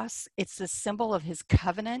cross. It's the symbol of his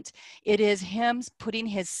covenant. It is him putting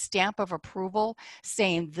his stamp of approval,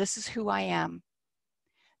 saying, this is who I am.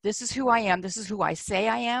 This is who I am. This is who I say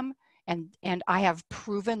I am. And I have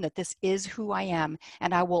proven that this is who I am.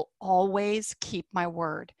 And I will always keep my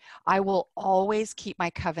word. I will always keep my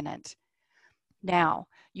covenant. Now,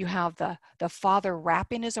 you have the Father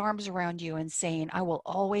wrapping his arms around you and saying, I will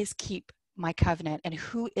always keep my covenant. And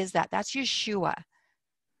who is that? That's Yeshua.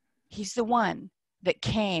 He's the one that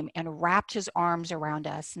came and wrapped his arms around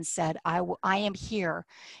us and said, I am here,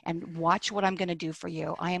 and watch what I'm going to do for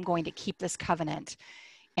you. I am going to keep this covenant.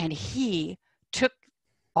 And he took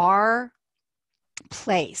our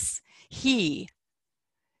place. He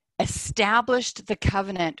established the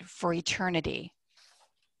covenant for eternity.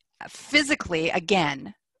 Physically,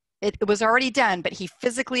 again, it was already done, but he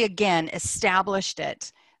physically again established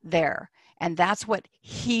it there. And that's what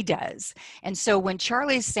he does. And so when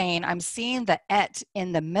Charlie's saying, I'm seeing the et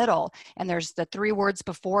in the middle, and there's the 3 words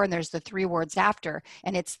before and there's the 3 words after,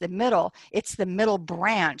 and it's the middle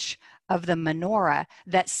branch of the menorah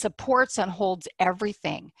that supports and holds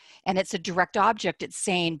everything. And it's a direct object. It's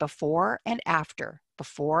saying before and after,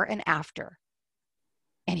 before and after.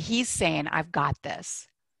 And he's saying, I've got this.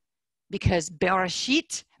 Because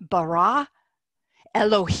Bereshit, bara,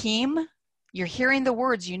 Elohim, you're hearing the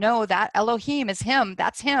words, you know that Elohim is him,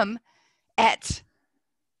 that's him, et,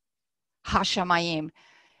 hashamayim,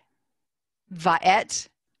 va'et,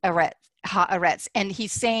 eret, haaretz. And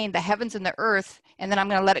he's saying the heavens and the earth, and then I'm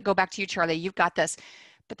going to let it go back to you, Charlie, you've got this.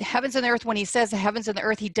 But the heavens and the earth, when he says the heavens and the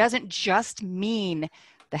earth, he doesn't just mean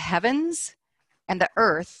the heavens and the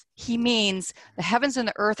earth. He means the heavens and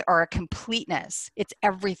the earth are a completeness. It's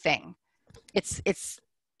everything.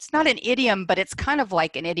 It's not an idiom, but it's kind of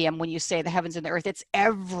like an idiom when you say the heavens and the earth. It's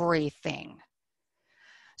everything.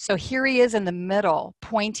 So here he is in the middle,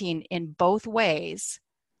 pointing in both ways.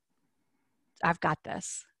 I've got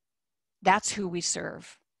this. That's who we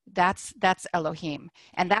serve. That's Elohim.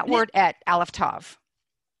 And that word et, Aleph Tav.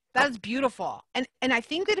 That is beautiful. And I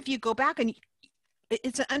think that if you go back, and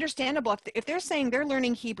it's understandable if they're saying they're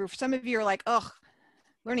learning Hebrew. Some of you are like, ugh,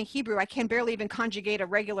 learning Hebrew, I can barely even conjugate a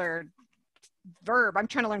regular verb.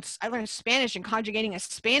 I learned Spanish and conjugating a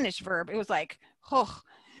Spanish verb. It was like, oh,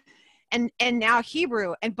 and now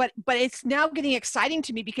Hebrew. But it's now getting exciting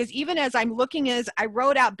to me, because even as I'm looking, as I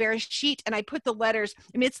wrote out Bereshit and I put the letters,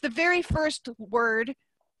 I mean, it's the very first word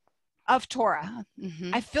of Torah.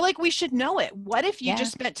 Mm-hmm. I feel like we should know it. What if you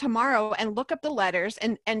just spent tomorrow and look up the letters,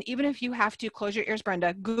 and even if you have to, close your ears,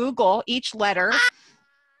 Brenda, Google each letter.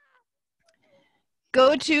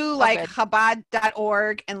 Go to like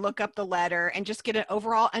Chabad.org and look up the letter and just get an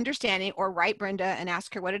overall understanding, or write Brenda and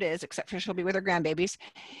ask her what it is, except for she'll be with her grandbabies.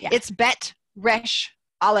 Yeah. It's Bet, Resh,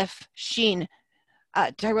 Aleph, Shin.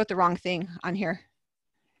 I wrote the wrong thing on here.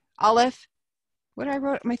 Aleph, what did I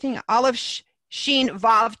wrote my thing? Aleph, Shin,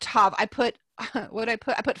 Vav, Tav. I put, what did I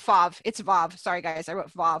put? I put Vav. It's Vav. Sorry guys, I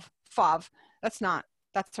wrote Vav. Fav.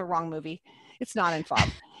 That's a wrong movie. It's not in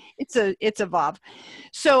Vav. It's a Vav.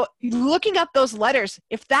 So looking up those letters,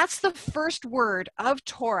 if that's the first word of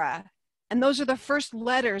Torah, and those are the first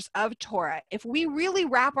letters of Torah, if we really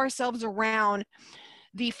wrap ourselves around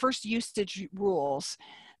the first usage rules,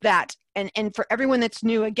 that, and for everyone that's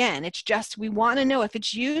new, again, it's just, we want to know if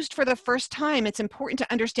it's used for the first time, it's important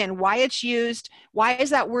to understand why it's used, why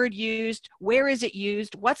is that word used, where is it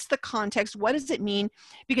used, what's the context, what does it mean?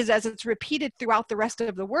 Because as it's repeated throughout the rest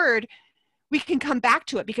of the word, we can come back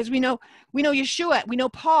to it, because we know Yeshua, we know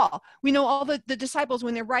Paul, we know all the disciples,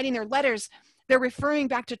 when they're writing their letters, they're referring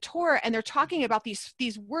back to Torah, and they're talking about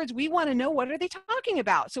these words. We want to know, what are they talking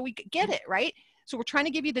about? So we get it, right? So we're trying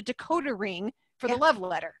to give you the decoder ring for the love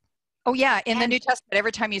letter. Oh yeah, in the New Testament,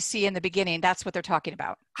 every time you see in the beginning, that's what they're talking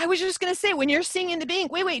about. I was just going to say, when you're seeing in the beginning,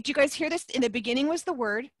 wait, do you guys hear this? In the beginning was the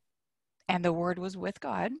Word. And the Word was with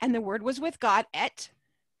God. And the Word was with God, et.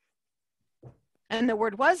 And the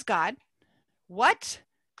Word was God. What?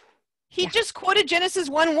 He just quoted Genesis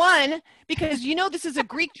 1:1 because this is a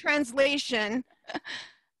Greek translation.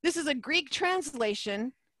 This is a Greek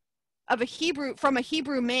translation of from a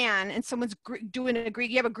Hebrew man, and someone's doing a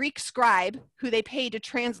Greek. You have a Greek scribe who they pay to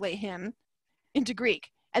translate him into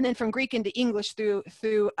Greek, and then from Greek into English through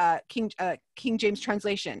King James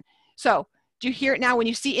translation. So do you hear it now? When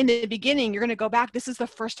you see in the beginning, you're going to go back. This is the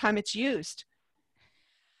first time it's used.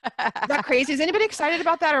 Is that crazy? Is anybody excited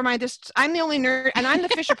about that, or I'm the only nerd, and I'm the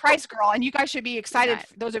Fisher Price girl, and you guys should be excited. Yeah.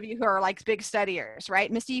 Those of you who are like big studiers,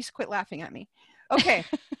 right? Misty, quit laughing at me. Okay.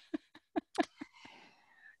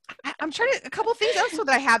 I'm trying to, a couple things also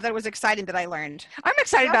that I have that was exciting that I learned. I'm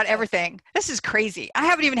excited about everything. This is crazy. I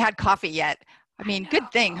haven't even had coffee yet. I mean,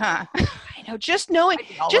 good thing, huh? I know. Just knowing,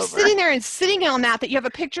 just sitting there and sitting on that you have a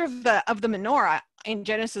picture of the menorah in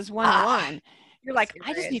Genesis 1:1. You're like,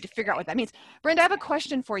 I just need to figure out what that means. Brenda, I have a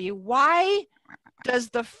question for you. Why does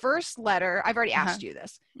the first letter, I've already asked you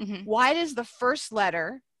this, why does the first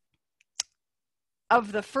letter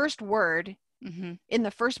of the first word in the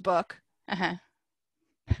first book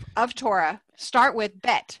of Torah start with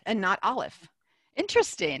Bet and not Aleph?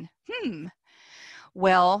 Interesting.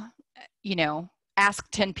 Well, ask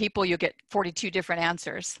 10 people, you'll get 42 different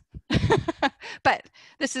answers. But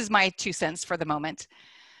this is my 2 cents for the moment.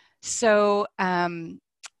 So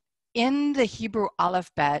in the Hebrew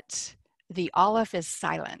alphabet, the Aleph is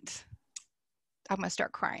silent. I'm going to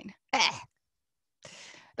start crying.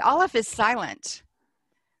 The Aleph is silent.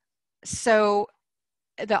 So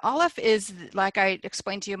the Aleph is, like I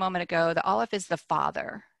explained to you a moment ago, the Aleph is the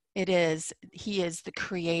Father. He is the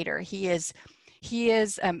creator. He is,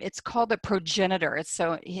 it's called the progenitor.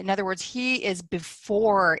 So in other words, he is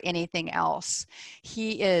before anything else.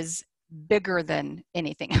 He is bigger than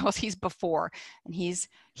anything else. He's before, and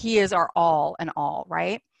he is our all and all,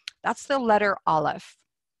 right? That's the letter Aleph.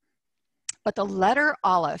 But the letter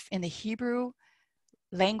Aleph in the Hebrew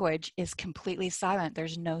language is completely silent.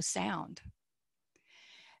 There's no sound.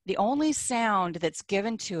 The only sound that's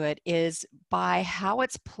given to it is by how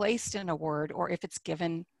it's placed in a word, or if it's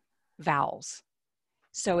given vowels.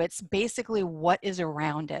 So it's basically what is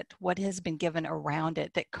around it, what has been given around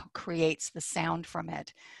it that creates the sound from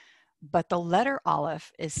it. But the letter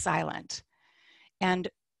Aleph is silent.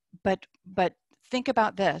 But think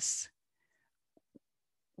about this.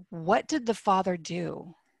 What did the Father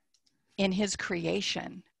do in his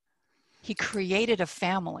creation? He created a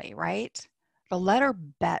family, right? The letter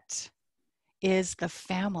Bet is the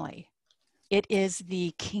family. It is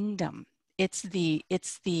the kingdom. It's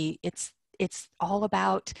all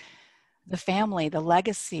about the family, the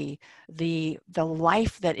legacy, the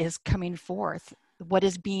life that is coming forth, what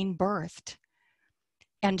is being birthed.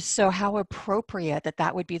 And so how appropriate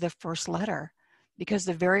that would be the first letter, because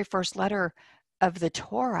the very first letter of the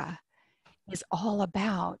Torah is all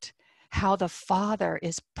about how the Father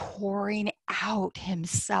is pouring out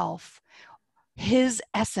himself, his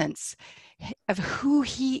essence of who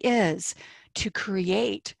he is, to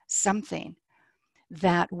create something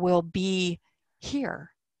that will be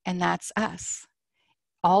here, and that's us.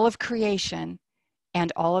 All of creation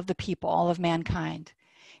and all of the people, all of mankind.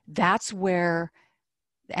 That's where,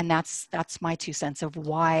 and that's my 2 cents of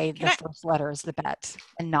why the first letter is the Bet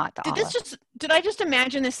and not the Aleph. Did I just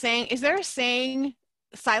imagine this saying? Is there a saying,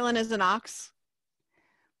 silent as an ox?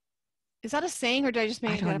 Is that a saying, or did I just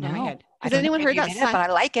make it up in my head? Has anyone heard that? But I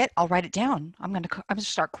like it. I'll write it down. I'm going to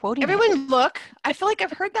start quoting Everyone look. I feel like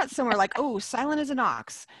I've heard that somewhere, like, oh, silent as an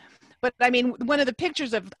ox. But I mean, one of the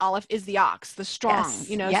pictures of Aleph is the ox, the strong,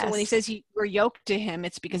 Yes. So when he says we're yoked to him,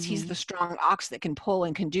 it's because he's the strong ox that can pull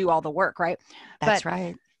and can do all the work, right? That's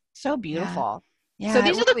right. So beautiful. Yeah, so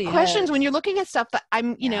these are the questions when you're looking at stuff that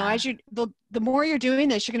I'm, as the more you're doing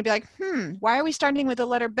this, you're going to be like, why are we starting with the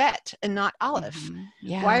letter Bet and not Aleph?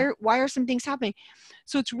 Yeah. Why are some things happening?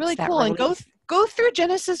 So it's really cool. And go through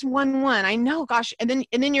Genesis 1:1. I know, gosh. And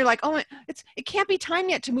then you're like, oh, it can't be time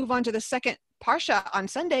yet to move on to the second Parsha on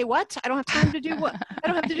Sunday. What? I don't have time to do I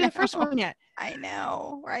don't have to do the first one yet. I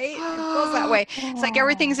know, right? It feels that way. It's like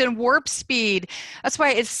everything's in warp speed. That's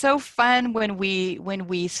why it's so fun when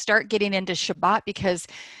we start getting into Shabbat, because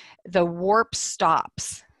the warp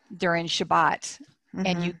stops during Shabbat,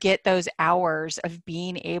 and you get those hours of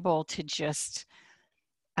being able to just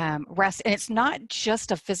rest. And it's not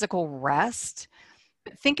just a physical rest.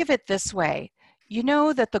 Think of it this way. You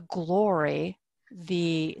know that the glory,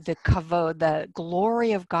 the kavod, the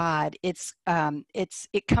glory of God,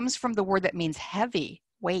 it comes from the word that means heavy,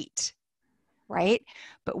 weight, right?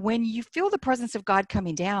 But when you feel the presence of God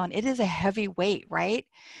coming down, it is a heavy weight, right?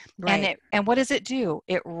 And what does it do?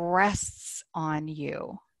 It rests on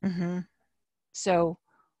you. So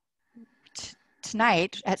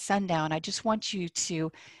tonight at sundown, I just want you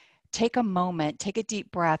to take a moment, take a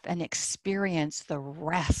deep breath, and experience the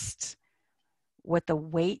rest with the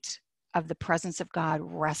weight of the presence of God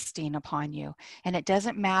resting upon you. And it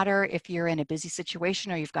doesn't matter if you're in a busy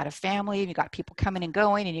situation or you've got a family and you've got people coming and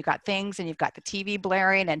going and you've got things and you've got the TV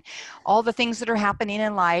blaring and all the things that are happening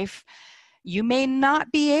in life. You may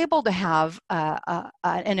not be able to have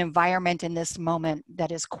an environment in this moment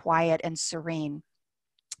that is quiet and serene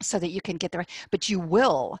so that you can get there, but you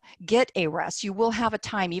will get a rest. You will have a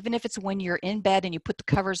time, even if it's when you're in bed and you put the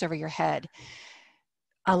covers over your head.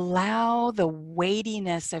 Allow the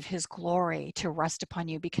weightiness of his glory to rest upon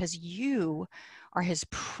you because you are his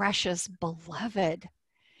precious beloved.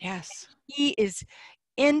 Yes. He is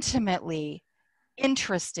intimately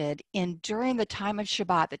interested in, during the time of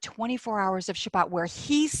Shabbat, the 24 hours of Shabbat, where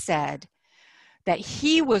he said that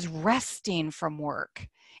he was resting from work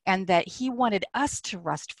and that he wanted us to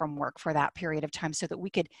rest from work for that period of time so that we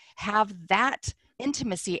could have that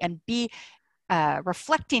intimacy and be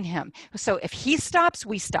reflecting him. So if he stops,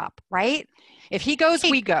 we stop, right? If he goes,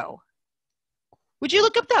 we go. Would you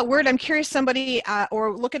look up that word? I'm curious, somebody,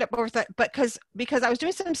 or look it up over that, but because I was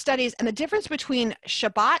doing some studies, and the difference between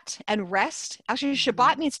Shabbat and rest, actually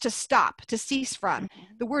Shabbat means to stop, to cease from.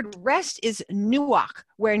 The word rest is nuach,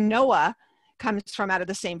 where Noah comes from, out of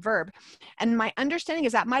the same verb. And my understanding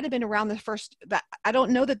is that might have been around the first, that I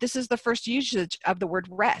don't know that this is the first usage of the word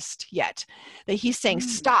rest yet, that he's saying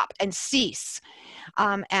stop and cease.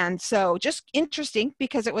 And so just interesting,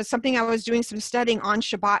 because it was something I was doing some studying on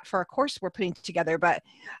Shabbat for a course we're putting together, but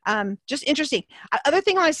just interesting. Other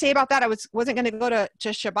thing I want to say about that, I wasn't going to go to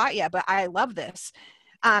Shabbat yet, but I love this.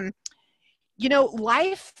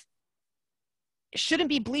 Life shouldn't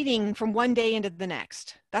be bleeding from one day into the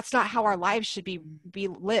next. That's not how our lives should be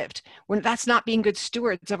lived. That's not being good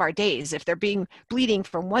stewards of our days. If they're being bleeding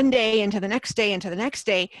from one day into the next day into the next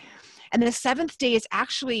day. And the seventh day is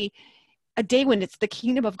actually a day when it's the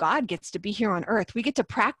kingdom of God gets to be here on earth. We get to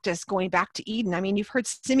practice going back to Eden. I mean, you've heard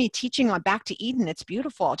Simi teaching on back to Eden. It's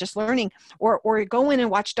beautiful. Just learning, or go in and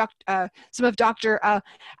watch some of Dr.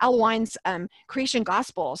 Al Wine's Creation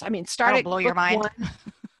Gospels. I mean, start at blow your mind.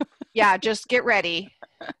 Yeah, just get ready.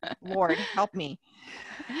 Lord, help me.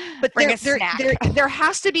 But bring a snack. There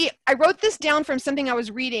has to be, I wrote this down from something I was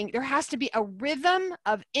reading. There has to be a rhythm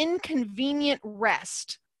of inconvenient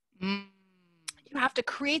rest. You have to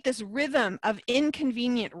create this rhythm of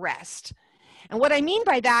inconvenient rest. And what I mean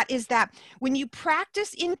by that is that when you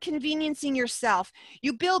practice inconveniencing yourself,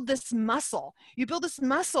 you build this muscle. You build this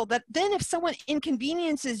muscle that then if someone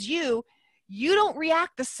inconveniences you, you don't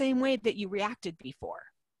react the same way that you reacted before.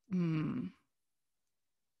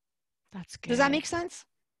 That's good. Does that make sense?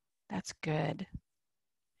 That's good.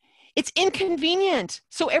 It's inconvenient.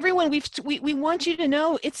 So everyone, we want you to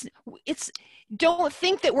know it's don't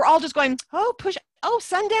think that we're all just going,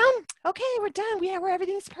 sundown. Okay, we're done. We're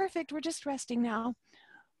everything's perfect. We're just resting now.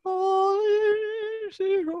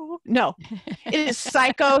 No, it is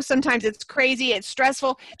psycho. Sometimes it's crazy. It's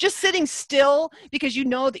stressful. Just sitting still because you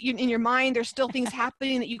know that in your mind there's still things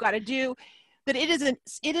happening that you got to do. That it is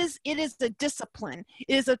a discipline.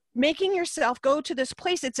 It is making yourself go to this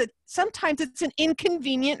place. Sometimes it's an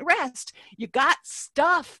inconvenient rest. You got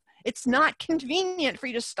stuff. It's not convenient for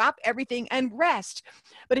you to stop everything and rest.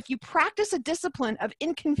 But if you practice a discipline of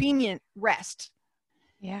inconvenient rest,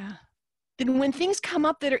 then when things come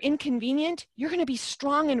up that are inconvenient, you're going to be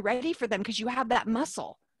strong and ready for them because you have that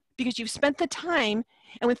muscle, because you've spent the time.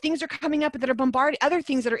 And when things are coming up that are bombarded, other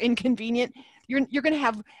things that are inconvenient, you're going to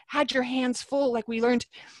have had your hands full. Like we learned,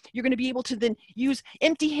 you're going to be able to then use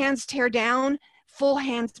empty hands, tear down, full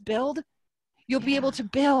hands build. You'll be able to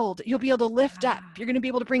build. You'll be able to lift up. You're going to be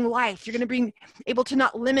able to bring life. You're going to be able to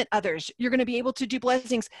not limit others. You're going to be able to do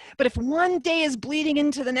blessings. But if one day is bleeding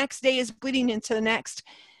into the next day is bleeding into the next,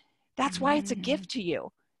 that's why it's a gift to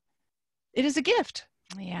you. It is a gift.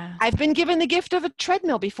 Yeah. I've been given the gift of a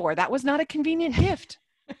treadmill before. That was not a convenient gift.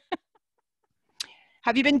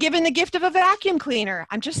 Have you been given the gift of a vacuum cleaner?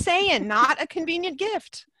 I'm just saying, not a convenient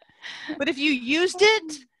gift. But if you used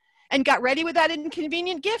it and got ready with that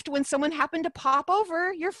inconvenient gift, when someone happened to pop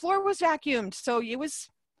over, your floor was vacuumed. So it was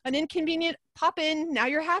an inconvenient pop in. Now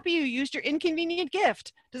you're happy you used your inconvenient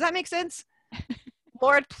gift. Does that make sense?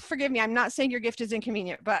 Lord, forgive me. I'm not saying your gift is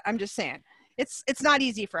inconvenient, but I'm just saying it's not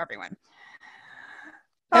easy for everyone.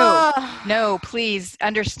 No, please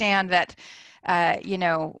understand that,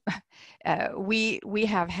 we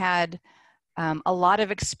have had a lot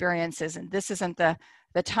of experiences, and this isn't the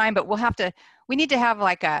time, but we need to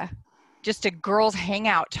have just a girls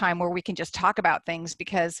hangout time where we can just talk about things,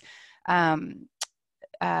 because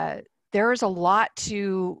there's a lot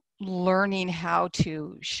to learning how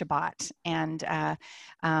to Shabbat. And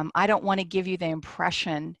I don't want to give you the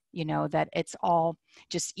impression, that it's all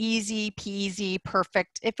just easy peasy,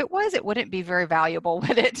 perfect. If it was, it wouldn't be very valuable,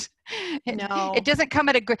 would it? No. It doesn't come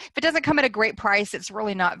at if it doesn't come at a great price, it's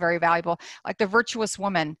really not very valuable. Like the virtuous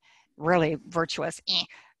woman, really virtuous.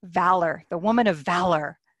 Valor, the woman of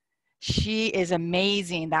valor. She is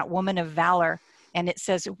amazing, that woman of valor. And it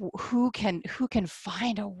says, who can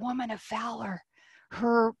find a woman of valor?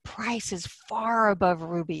 Her price is far above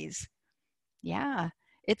rubies. Yeah,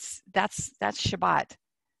 that's Shabbat.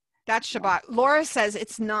 That's Shabbat. Laura says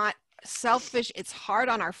it's not selfish. It's hard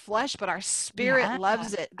on our flesh, but our spirit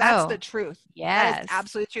loves it. That's the truth. Yes. That is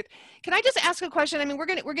absolute truth. Can I just ask a question? I mean, we're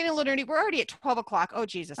getting a little nerdy. We're already at 12 o'clock. Oh,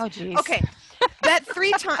 Jesus. Oh, geez. Okay. That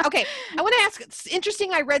 3 times. Okay. I want to ask, it's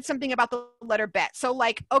interesting. I read something about the letter Bet. So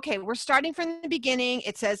okay, we're starting from the beginning.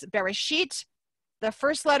 It says Bereshit. The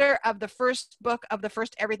first letter of the first book of the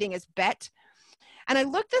first everything is Bet. And I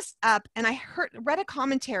looked this up and I read a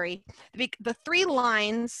commentary. The 3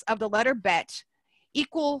 lines of the letter Bet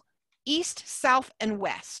equal east, south, and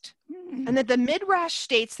west. And that the Midrash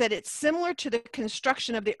states that it's similar to the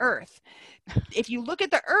construction of the earth. If you look at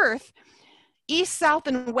the earth, east, south,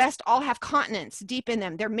 and west all have continents deep in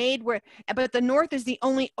them. They're made but the north is the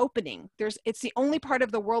only opening. It's the only part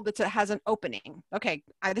of the world that has an opening. Okay,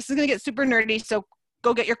 this is going to get super nerdy, so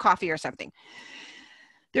go get your coffee or something.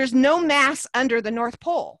 There's no mass under the North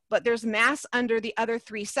Pole, but there's mass under the other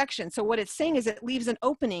 3 sections. So what it's saying is it leaves an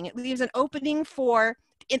opening. It leaves an opening for,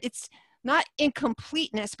 it's not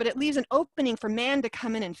incompleteness, but it leaves an opening for man to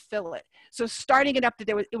come in and fill it. So starting it up,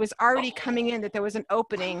 it was already coming in, that there was an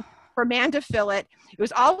opening for man to fill it. It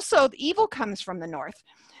was also, the evil comes from the north.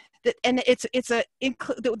 And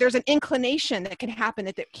there's an inclination that can happen,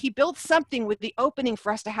 that he built something with the opening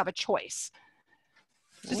for us to have a choice.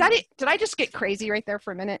 Did I just get crazy right there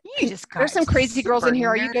for a minute? There's some crazy girls in here.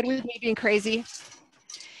 Are you good with me being crazy?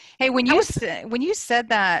 Hey, when you said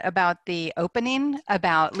that about the opening,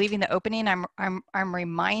 about leaving the opening, I'm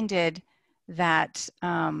reminded that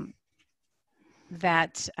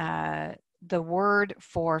the word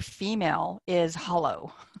for female is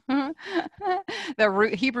hollow.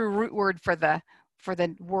 The Hebrew root word for the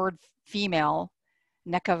word female,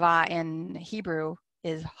 nekavah in Hebrew,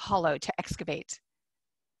 is hollow, to excavate.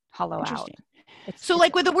 Hollow out. So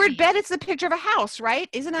like with the word bed, it's the picture of a house, right?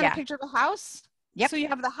 Isn't that a picture of a house? Yep. So you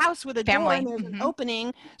have the house with a door and there's an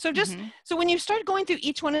opening. So so when you start going through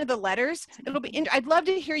each one of the letters, it'll be, I'd love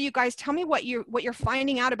to hear you guys tell me what you're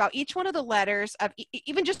finding out about each one of the letters of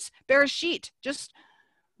even just Bereshit. Just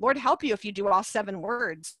Lord help you if you do all 7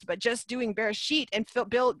 words, but just doing Bereshit and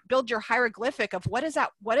build your hieroglyphic of what is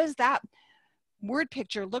that word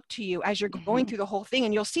picture look to you as you're going through the whole thing,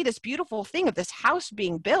 and you'll see this beautiful thing of this house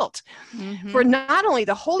being built for not only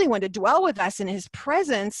the Holy One to dwell with us in his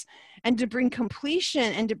presence and to bring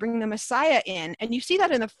completion and to bring the Messiah in. And you see that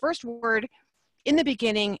in the first word in the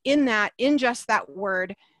beginning, in just that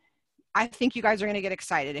word. I think you guys are going to get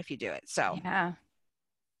excited if you do it. So yeah,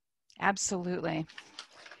 absolutely.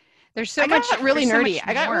 There's I got really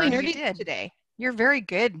nerdy today. You're very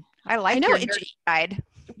good. I like your nerdy side.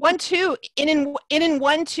 1, 2, in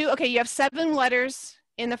 1, 2. Okay, you have 7 letters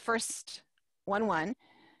in the first 1.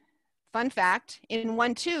 Fun fact, in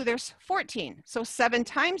 1, 2, there's 14. So 7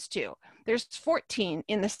 times 2, there's 14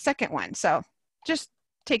 in the second one. So just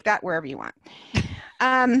take that wherever you want.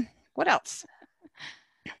 What else?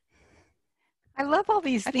 I love all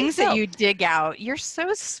these things that you dig out. You're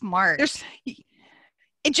so smart.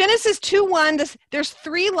 In Genesis 2:1, there's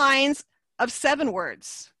 3 lines of 7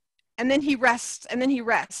 words. And then he rests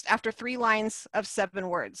after 3 lines of 7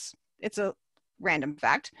 words. It's a random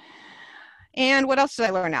fact. And what else did I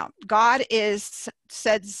learn out? God is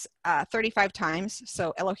said 35 times.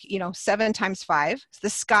 So 7 times 5. The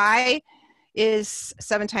sky is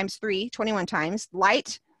 7 times 3, 21 times.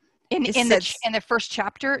 Light in the first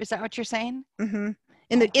chapter. Is that what you're saying? Mm-hmm.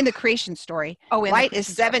 In the creation story. Light is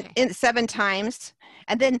 7 times.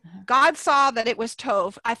 And then God saw that it was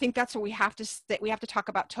Tov. I think that's what we have to talk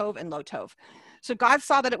about, Tov and Lo Tov. So God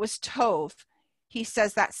saw that it was Tov. He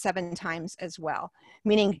says that 7 times as well,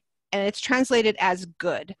 meaning, and it's translated as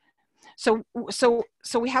good. So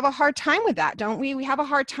we have a hard time with that, don't we? We have a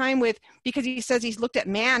hard time because he says he's looked at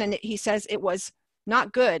man and he says it was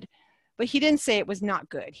not good, but he didn't say it was not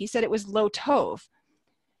good. He said it was Lo Tov.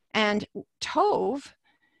 And Tov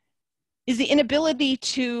is the inability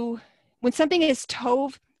to, when something is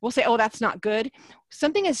Tov, we'll say, oh, that's not good.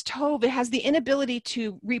 Something is Tov, it has the inability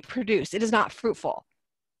to reproduce. It is not fruitful.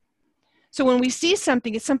 So when we see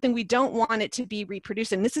something, it's something we don't want it to be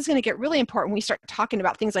reproduced. And this is going to get really important when we start talking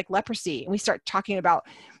about things like leprosy, and we start talking about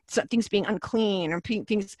things being unclean or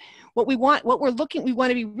things. What we want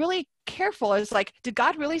to be really careful is like, did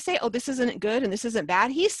God really say, oh, this isn't good and this isn't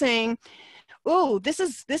bad? He's saying, oh, this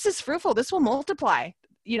is fruitful. This will multiply.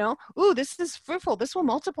 You know, ooh, this is fruitful. This will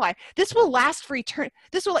multiply. This will last for eternity.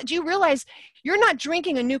 Do you realize you're not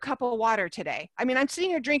drinking a new cup of water today? I mean, I'm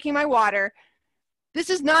sitting here drinking my water.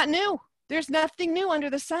 This is not new. There's nothing new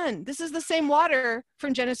under the sun. This is the same water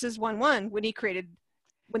from Genesis 1:1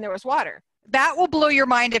 when there was water. That will blow your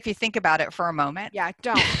mind if you think about it for a moment. Yeah,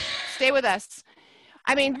 don't. Stay with us.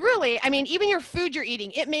 I mean, really, even your food you're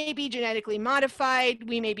eating, it may be genetically modified.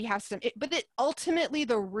 We maybe have but ultimately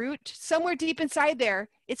the root, somewhere deep inside there,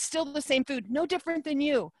 it's still the same food, no different than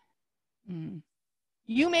you. Mm.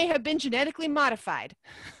 You may have been genetically modified,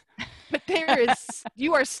 but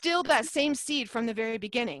you are still that same seed from the very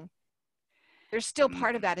beginning. There's still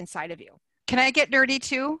part of that inside of you. Can I get dirty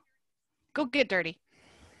too? Go get dirty.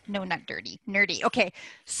 No, not dirty. Nerdy. Okay.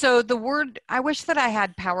 So the word, I wish that I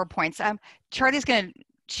had PowerPoints. Charlie's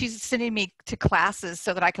she's sending me to classes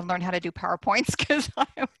so that I can learn how to do PowerPoints, because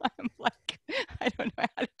I'm like, I don't know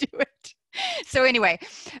how to do it. So anyway,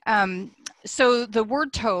 so the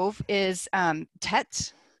word tov is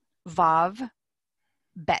tet, vav,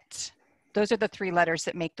 bet. Those are the three letters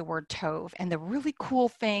that make the word tov. And the really cool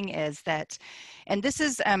thing is that, and this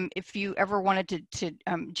is, if you ever wanted to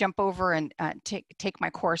jump over and take my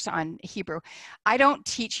course on Hebrew, I don't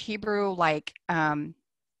teach Hebrew like,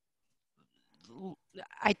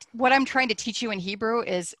 what I'm trying to teach you in Hebrew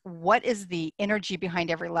is what is the energy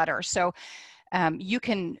behind every letter. So you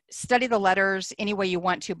can study the letters any way you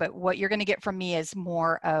want to, but what you're going to get from me is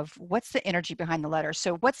more of what's the energy behind the letters.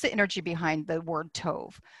 So what's the energy behind the word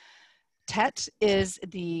tov? Tet is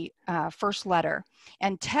the first letter,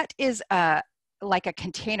 and tet is like a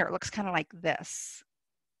container. It looks kind of like this,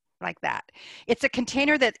 like that. It's a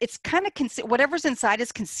container that it's kind of whatever's inside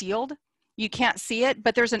is concealed. You can't see it,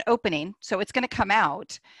 but there's an opening, so it's going to come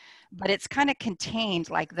out, but it's kind of contained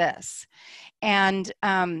like this, and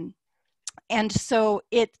so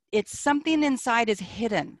it's something inside is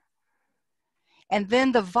hidden. And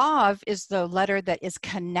then the vav is the letter that is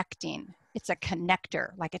connecting. It's a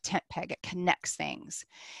connector, like a tent peg. It connects things.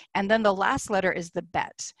 And then the last letter is the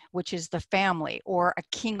bet, which is the family, or a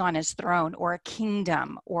king on his throne, or a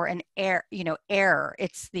kingdom, or an heir, heir.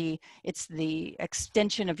 It's the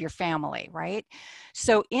extension of your family, right?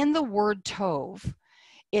 So in the word tov,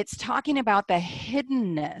 it's talking about the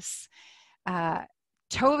hiddenness.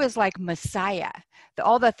 Tov is like Messiah,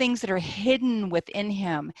 all the things that are hidden within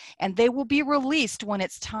him, and they will be released when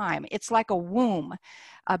it's time. It's like a womb.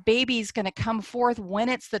 A baby's going to come forth when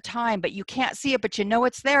it's the time, but you can't see it, but you know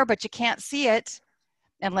it's there, but you can't see it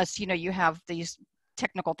unless, you have these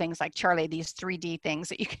technical things like Charlie, these 3D things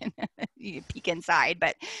that you can you peek inside,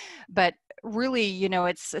 but really,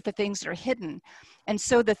 it's the things that are hidden. And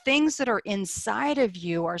so the things that are inside of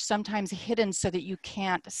you are sometimes hidden so that you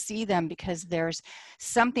can't see them, because there's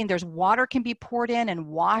water can be poured in and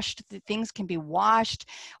washed, things can be washed,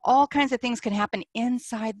 all kinds of things can happen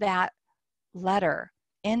inside that letter,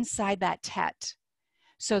 inside that tet.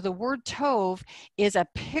 So the word tov is a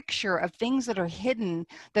picture of things that are hidden,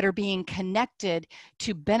 that are being connected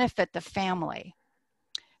to benefit the family,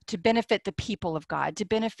 to benefit the people of God, to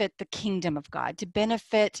benefit the kingdom of God, to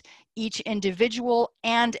benefit each individual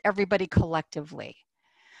and everybody collectively.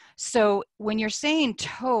 So when you're saying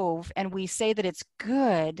tov and we say that it's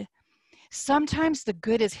good, sometimes the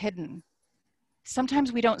good is hidden.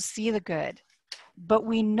 Sometimes we don't see the good. But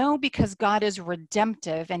we know, because God is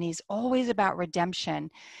redemptive and he's always about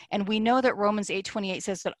redemption. And we know that Romans 8:28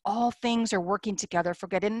 says that all things are working together for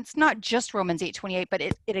good. And it's not just Romans 8:28, but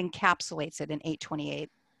it encapsulates it in 8:28.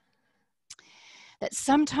 That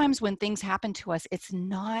sometimes when things happen to us, it's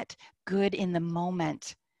not good in the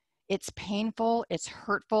moment. It's painful, it's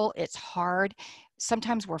hurtful, it's hard.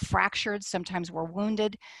 Sometimes we're fractured, sometimes we're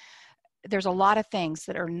wounded. There's a lot of things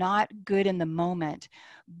that are not good in the moment,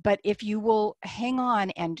 but if you will hang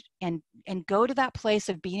on and go to that place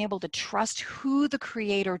of being able to trust who the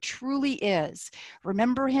Creator truly is,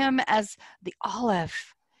 remember him as the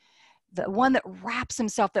olive, the one that wraps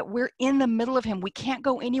himself, that we're in the middle of him. We can't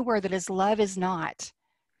go anywhere that his love is not.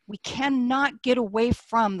 We cannot get away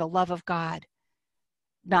from the love of God.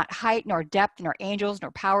 Not height, nor depth, nor angels,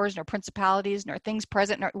 nor powers, nor principalities, nor things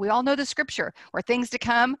present. We all know the scripture, or things to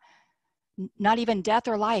come. Not even death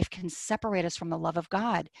or life can separate us from the love of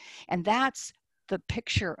God. And that's the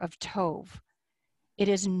picture of tov. It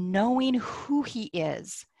is knowing who he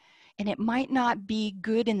is And it might not be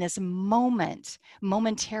good in this moment,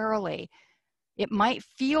 momentarily. It might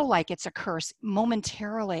feel like it's a curse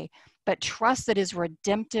momentarily, but trust that his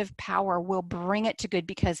redemptive power will bring it to good,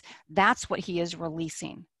 because that's what he is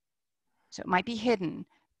releasing. So it might be hidden,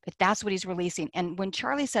 but that's what he's releasing. And when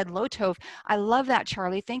Charlie said lo tov, I love that,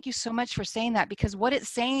 Charlie. Thank you so much for saying that, because what it's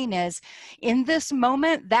saying is, in this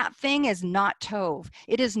moment, that thing is not tov.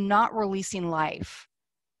 It is not releasing life.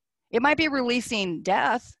 It might be releasing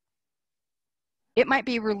death. It might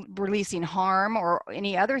be releasing harm or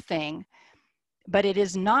any other thing, but it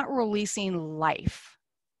is not releasing life.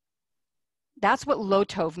 That's what lo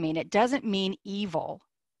tov mean. It doesn't mean evil.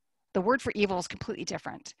 The word for evil is completely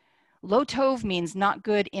different. Lo tov means not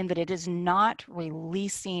good, in that it is not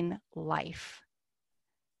releasing life.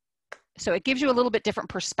 So it gives you a little bit different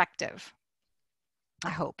perspective, I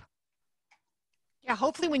hope. Yeah,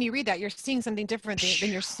 hopefully when you read that, you're seeing something different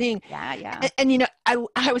than you're seeing. Yeah. And you know,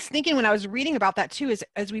 I was thinking when I was reading about that too, is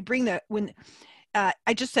as we bring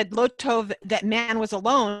I just said lo tov, that man was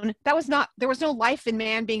alone. There was no life in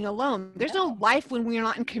man being alone. There's no life when we're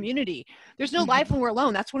not in community. There's no life when we're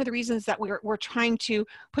alone. That's one of the reasons that we're trying to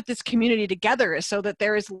put this community together, is so that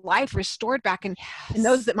there is life restored back in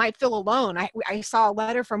those that might feel alone. I saw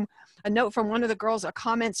a note from one of the girls, a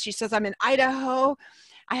comment. She says, I'm in Idaho.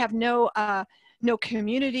 I have no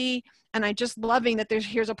community, and I just loving that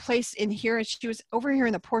here's a place in here. And she was over here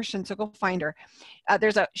in the portion, so go find her.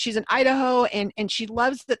 She's in Idaho, and she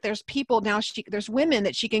loves that there's people now. There's women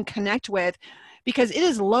that she can connect with, because it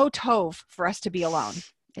is lo tov for us to be alone.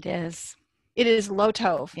 It is lo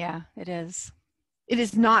tov. Yeah, it is. It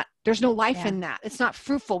is not. There's no life in that. It's not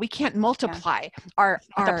fruitful. We can't multiply our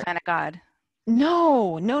the plan of God.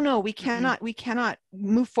 No. We cannot. Mm-hmm. We cannot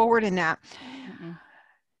move forward in that. Mm-hmm.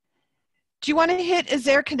 Do you want to hit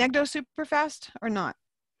Ezer Kenegdo super fast or not?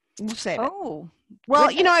 We'll save it. Oh, well,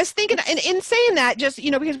 goodness. I was thinking in saying that, just,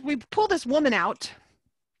 because we pull this woman out,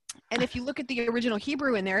 and if you look at the original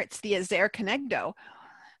Hebrew in there, it's the Ezer Kenegdo.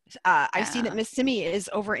 I see that Miss Simi is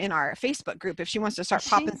over in our Facebook group. If she wants to start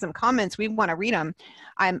popping some comments, we want to read them.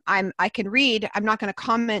 I can read. I'm not going to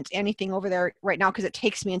comment anything over there right now, because it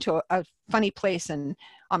takes me into a funny place and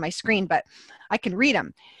on my screen, but I can read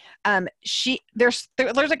them. There's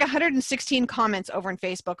like 116 comments over on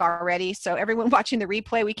Facebook already. So everyone watching the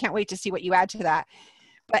replay, we can't wait to see what you add to that.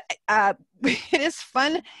 But it is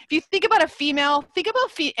fun. If you think about a female, think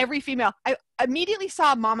about every female. I immediately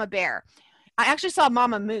saw Mama Bear. I actually saw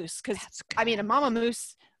Mama Moose, because a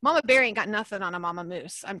Mama Bear ain't got nothing on a Mama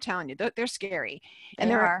Moose. I'm telling you, they're scary.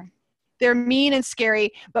 And they're mean and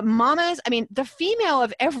scary. But mamas, the female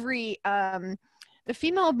of every the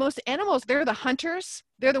female of most animals, they're the hunters.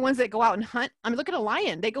 They're the ones that go out and hunt. Look at a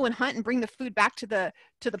lion. They go and hunt and bring the food back to the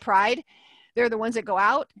pride. They're the ones that go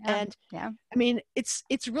out.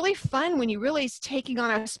 It's really fun when you really taking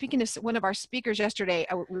on. I was speaking to one of our speakers yesterday.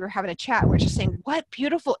 We were having a chat. We're just saying,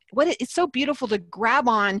 it's so beautiful to grab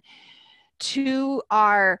on to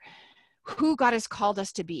who God has called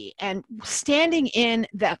us to be, and standing in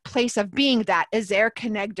that place of being that Ezer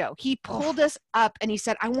Kenegdo. He pulled us up and he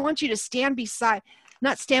said, I want you to stand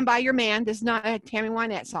by your man. This is not a Tammy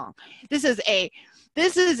Wynette song. This is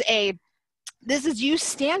you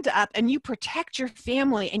stand up and you protect your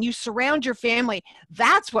family and you surround your family.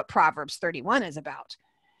 That's what Proverbs 31 is about.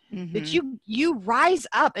 Mm-hmm. That you rise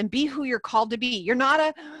up and be who you're called to be. You're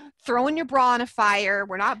not throwing your bra in a fire.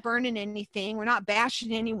 We're not burning anything. We're not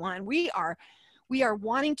bashing anyone. We are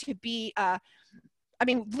wanting to be,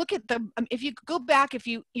 look at if you go back, if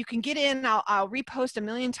you can get in, I'll repost a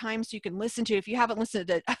million times so you can listen to it. If you haven't listened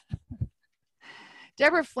to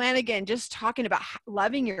Deborah Flanagan just talking about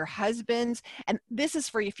loving your husbands. And this is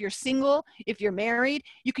for if you're single, if you're married,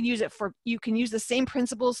 you can use the same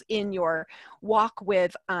principles in your walk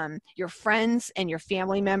with your friends and your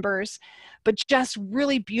family members, but just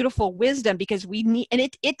really beautiful wisdom, because we need, and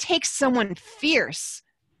it takes someone fierce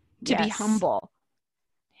to be humble.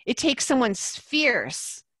 It takes someone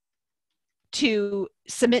fierce to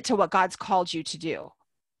submit to what God's called you to do.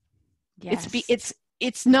 Yes.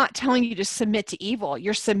 It's not telling you to submit to evil.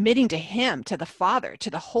 You're submitting to him, to the Father, to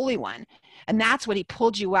the Holy One. And that's what he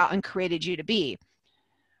pulled you out and created you to be.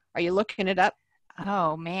 Are you looking it up?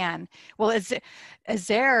 Oh, man. Well,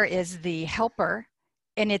 Ezer is the helper.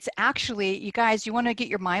 And it's actually, you guys, you want to get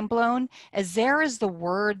your mind blown? Ezer is the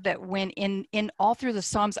word that when in all through the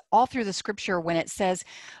Psalms, all through the scripture, when it says,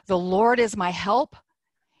 the Lord is my help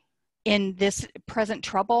in this present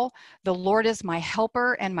trouble, the Lord is my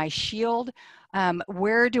helper and my shield.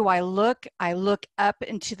 Where do I look? I look up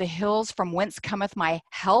into the hills from whence cometh my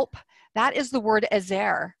help. That is the word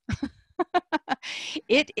Ezer.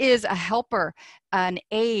 It is a helper, an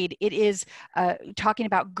aid. It is talking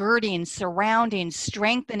about girding, surrounding,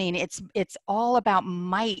 strengthening. It's all about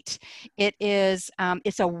might. It is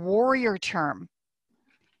it's a warrior term,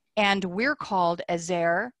 and we're called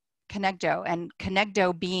Ezer Kenegdo, and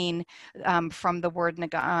Kenegdo being from the word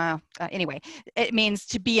anyway, it means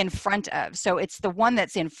to be in front of. So it's the one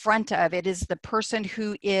that's in front of. It is the person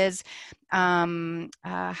who is, how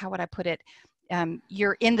would I put it?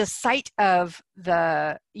 You're in the sight of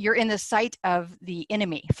the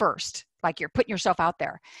enemy first, like you're putting yourself out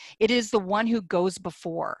there. It is the one who goes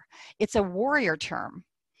before. It's a warrior term.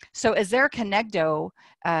 So Ezer Kenegdo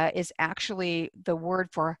is actually the word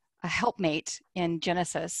for a helpmate in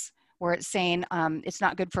Genesis, where it's saying it's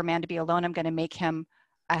not good for man to be alone. I'm going to make him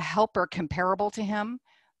a helper comparable to him.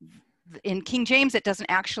 In King James, it doesn't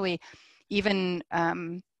actually even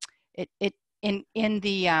in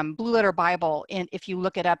the Blue Letter Bible, if you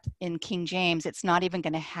look it up in King James, it's not even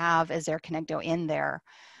going to have Ezer Kenegdo in there.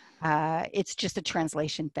 It's just a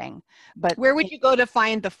translation thing. But where would you go to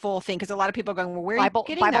find the full thing? Because a lot of people are going, well, where are you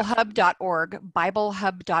getting that from? BibleHub.org,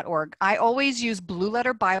 BibleHub.org. I always use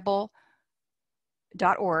BlueLetterBible.org.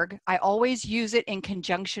 I always use it in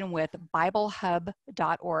conjunction with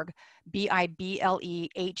BibleHub.org,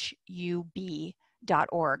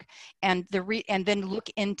 BibleHub.org, and then look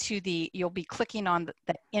into you'll be clicking on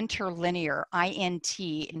the interlinear INT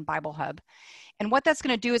in Bible Hub. And what that's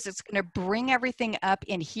going to do is it's going to bring everything up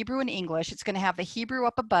in Hebrew and English. It's going to have the Hebrew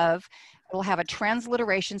up above. It'll have a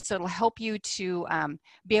transliteration, so it'll help you to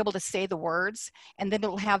be able to say the words. And then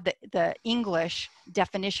it'll have the English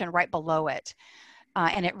definition right below it.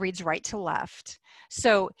 And it reads right to left.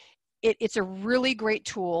 So it's a really great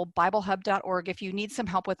tool, BibleHub.org. If you need some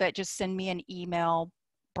help with it, just send me an email,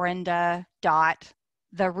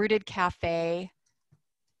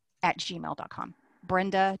 brenda.therootedcafe@gmail.com.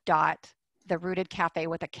 brenda.therootedcafe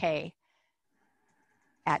with a K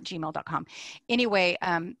 @gmail.com. Anyway,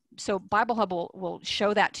 so Bible Hub will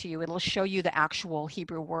show that to you. It'll show you the actual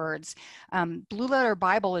Hebrew words. Blue Letter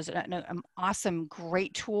Bible is an awesome,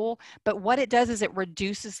 great tool, but what it does is it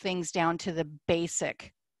reduces things down to the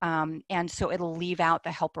basic. And so it'll leave out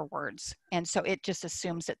the helper words. And so it just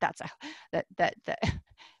assumes that that's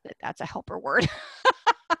a helper word.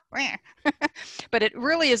 But it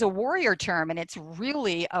really is a warrior term, and it's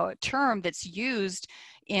really a term that's used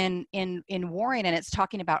in warring, and it's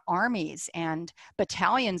talking about armies and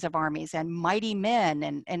battalions of armies and mighty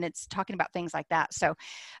men, and it's talking about things like that. So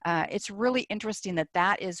it's really interesting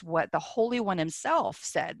that is what the Holy One himself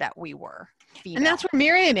said that we were. Female. And that's where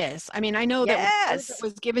Miriam is. I mean, I know yes. that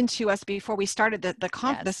was given to us before we started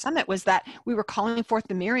the summit was that we were calling forth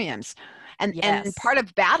the Miriams. And part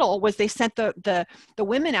of battle was they sent the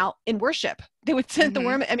women out in worship. They would send the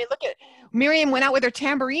women. I mean, look at Miriam went out with her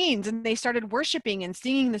tambourines and they started worshiping and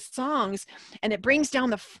singing the songs, and it brings down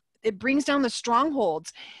the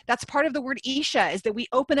strongholds. That's part of the word Isha, is that we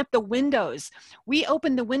open up the windows. We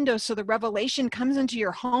open the windows so the revelation comes into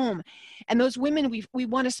your home. And those women, we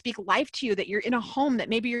want to speak life to you, that you're in a home, that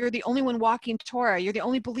maybe you're the only one walking Torah. You're the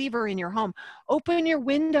only believer in your home. Open your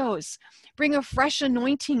windows. Bring a fresh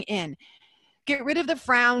anointing in. Get rid of the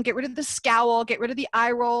frown. Get rid of the scowl. Get rid of the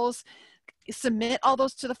eye rolls. Submit all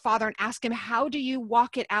those to the Father and ask him, how do you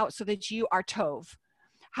walk it out so that you are Tov?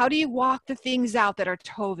 How do you walk the things out that are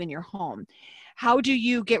Tov in your home? How do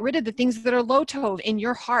you get rid of the things that are low Tov in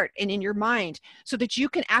your heart and in your mind, so that you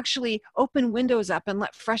can actually open windows up and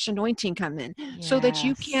let fresh anointing come in, so that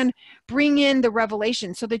you can bring in the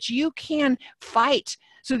revelation, so that you can fight,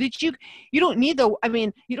 so that you don't need you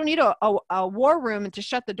don't need a war room to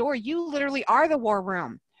shut the door. You literally are the war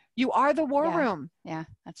room. You are the war room. Yeah,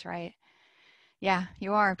 that's right. Yeah,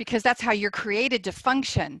 you are, because that's how you're created to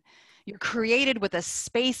function. You're created with a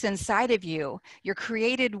space inside of you. You're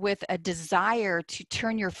created with a desire to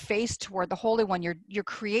turn your face toward the Holy One. You're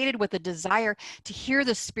created with a desire to hear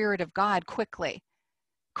the Spirit of God quickly.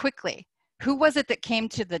 Who was it that came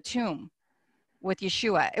to the tomb with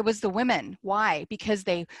Yeshua? It was the women. Why? Because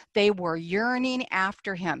they were yearning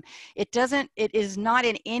after him. It is not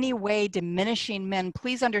in any way diminishing men.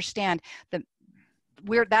 Please understand that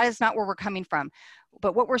that is not where we're coming from.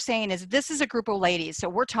 But what we're saying is, this is a group of ladies. So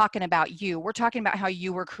we're talking about you. We're talking about how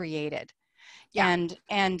you were created. Yeah.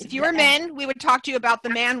 And if you were men, we would talk to you about the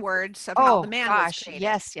man words of how the man was created.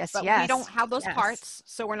 Yes. But we don't have those parts,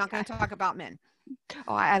 so we're not going to talk about men.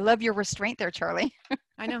 Oh, I love your restraint there, Charlie.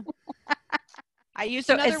 I know. I used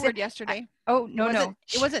another word yesterday. No.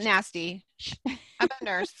 It wasn't nasty. I'm a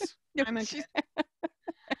nurse.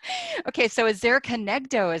 Okay, so ezer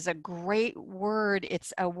kenegdo is a great word.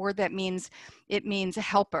 It's a word that means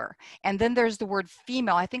helper. And then there's the word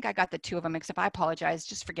female. I think I got the two of them mixed up. I apologize.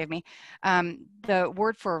 Just forgive me. The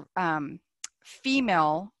word for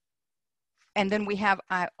female, and then we have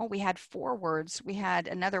we had four words. We had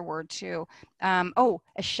another word too.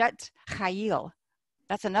 Eshet chayil.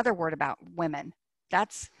 That's another word about women.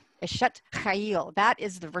 That's Eshet chayil. That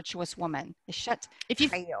is the virtuous woman. Eshet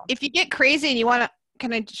chayil. If you get crazy and you want to,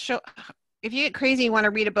 can I show? If you get crazy and you want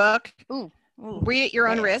to read a book, read at your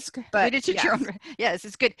own risk. But read it at your own. Yes,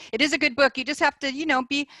 it's good. It is a good book. You just have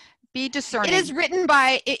to, be discerning. It is written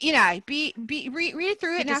by, read it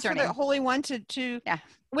through it and ask for the Holy One to. Yeah.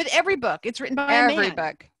 With every book, it's written by every a man.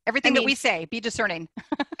 book. Everything that we say, be discerning.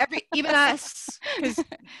 Even us, because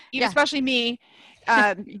especially me.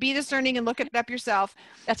 Be discerning and look it up yourself.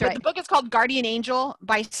 That's right. The book is called Guardian Angel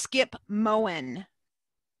by Skip Moen.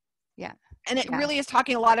 Yeah. And it really is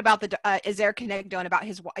talking a lot about the ezer kenegdo and about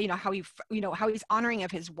his, how he's honoring of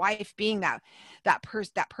his wife being that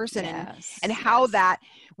person, and how that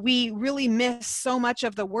we really miss so much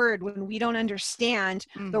of the word when we don't understand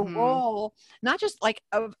the role, not just like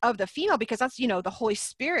of the female, because that's, the Holy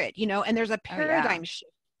Spirit, and there's a paradigm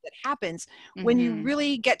shift that happens when you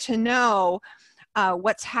really get to know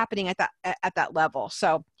what's happening at that level.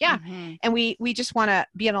 So and we just want to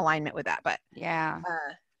be in alignment with that. But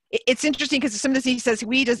it's interesting because sometimes he says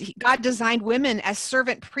God designed women as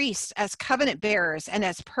servant priests, as covenant bearers, and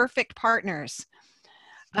as perfect partners.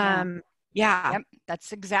 Yep,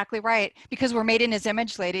 that's exactly right, because we're made in his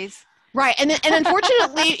image, ladies. Right. And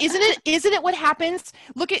unfortunately, isn't it what happens?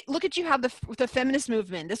 Look at you have the feminist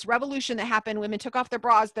movement, this revolution that happened. Women took off their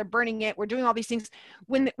bras, they're burning it. We're doing all these things.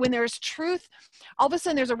 When there's truth, all of a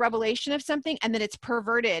sudden there's a revelation of something, and then it's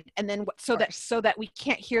perverted. And then so that we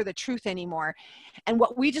can't hear the truth anymore. And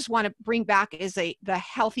what we just want to bring back is the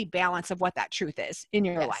healthy balance of what that truth is in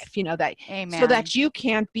your life, that Amen. So that you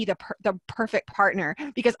can be the perfect partner,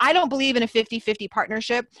 because I don't believe in a 50-50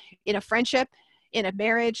 partnership, in a friendship, in a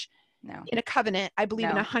marriage. No. In a covenant, I believe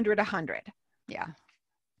in 100-100. Yeah.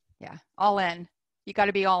 All in. You got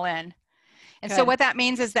to be all in. And so what that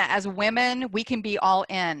means is that as women, we can be all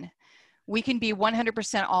in. We can be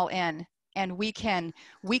 100% all in. And we can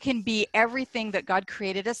be everything that God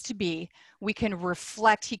created us to be. We can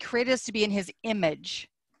reflect. He created us to be in his image.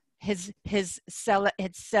 His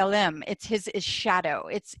selim, it's his shadow.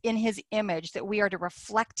 It's in his image that we are to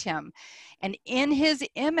reflect him. And in his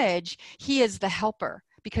image, he is the helper,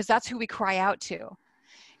 because that's who we cry out to.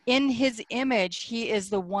 In his image, he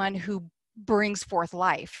is the one who brings forth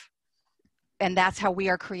life. And that's how we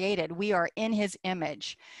are created. We are in his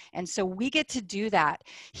image. And so we get to do that.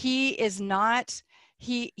 He is not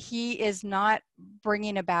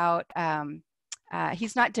bringing about,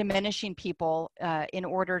 he's not diminishing people in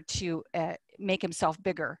order to make himself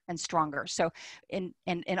bigger and stronger. So in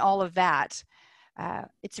all of that,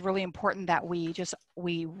 it's really important that we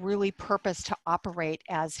really purpose to operate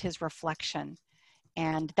as his reflection.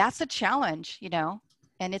 And that's a challenge, and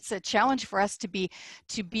it's a challenge for us to be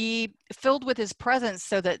filled with his presence,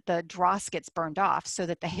 so that the dross gets burned off, so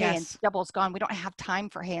that the hay and stubble is gone. We don't have time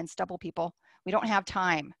for hay and stubble, people. We don't have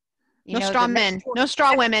time. No straw men, no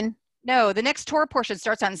straw women. No, the next Torah portion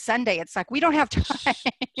starts on Sunday. It's like, we don't have time.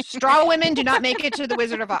 Straw women do not make it to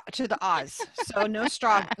the Oz. So no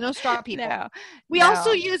straw people. No, we have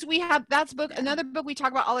that's another book we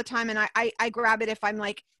talk about all the time. And I grab it if I'm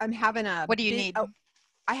having a, what do you need?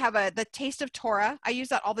 I have the Taste of Torah. I use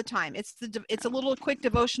that all the time. It's a little quick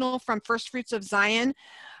devotional from First Fruits of Zion.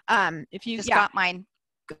 If you got mine.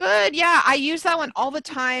 Good. Yeah. I use that one all the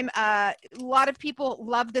time. A lot of people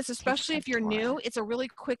love this, especially if you're new. It's a really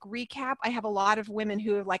quick recap. I have a lot of women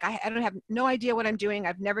who are like, I don't have no idea what I'm doing.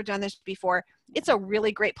 I've never done this before. It's a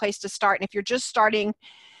really great place to start. And if you're just starting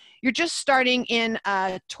in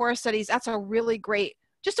Torah studies, that's a really great,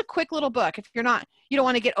 just a quick little book. If you don't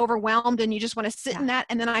want to get overwhelmed and you just want to sit in that.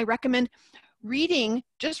 And then I recommend reading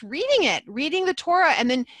the Torah,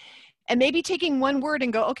 and maybe taking one word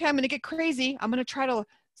and go, okay, I'm going to get crazy. I'm going to try to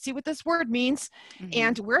see what this word means.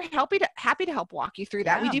 And we're happy to help walk you through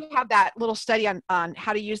that. We do have that little study on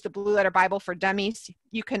how to use the Blue Letter Bible for Dummies.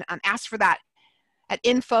 You can ask for that at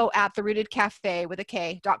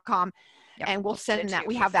info@therootedcafe.com. And we'll send that.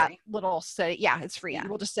 We have that little study. Yeah, it's free.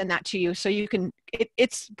 We'll just send that to you. So you can,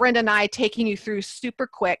 it's Brenda and I taking you through super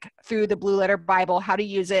quick through the Blue Letter Bible, how to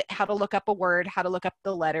use it, how to look up a word, how to look up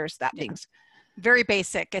the letters, things. Very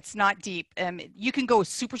basic. It's not deep. You can go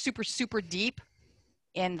super, super, super deep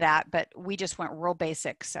in that, but we just went real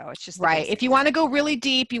basic. So it's just right. If you want to go really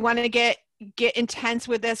deep, you want to get, get intense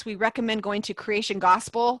with this, we recommend going to Creation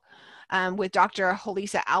Gospel with Dr.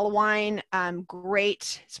 Holisa Alawine.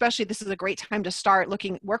 Great, especially this is a great time to start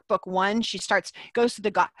looking. Workbook 1, she goes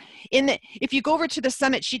to if you go over to the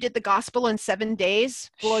summit, she did the gospel in 7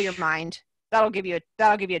 days. Blow your mind. That'll give you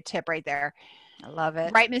a tip right there. I love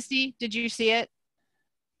it. Right, Misty? Did you see it?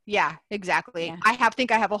 Yeah, exactly. Yeah. I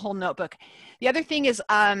think I have a whole notebook. The other thing is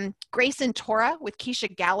Grace in Torah with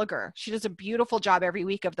Keisha Gallagher. She does a beautiful job every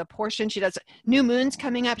week of the portion. She does new moons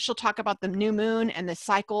coming up. She'll talk about the new moon and the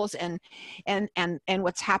cycles and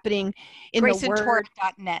what's happening in the word.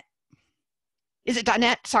 GraceandTorah.net. Is it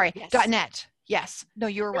 .net? Sorry, yes. .net. Yes. No,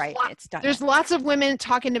 you're right. It's .net. There's lots of women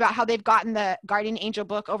talking about how they've gotten the Guardian Angel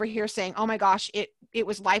book over here saying, oh my gosh, it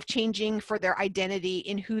was life-changing for their identity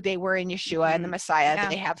in who they were in Yeshua and the Messiah that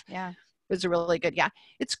they have. Yeah. It was a really good. Yeah,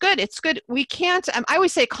 it's good. It's good. We can't, I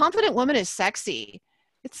always say confident woman is sexy.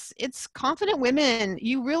 It's confident women.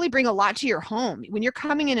 You really bring a lot to your home. When you're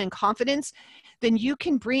coming in confidence, then you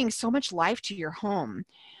can bring so much life to your home.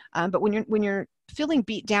 But when you're feeling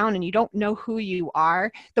beat down and you don't know who you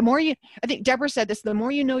are, I think Deborah said this, the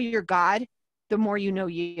more you know your God, the more you know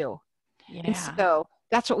you. Yeah. And so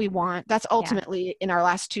that's what we want. That's ultimately in our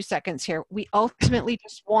last 2 seconds here. We ultimately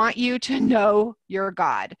just want you to know your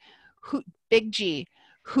God. Big G,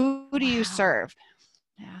 who do you serve?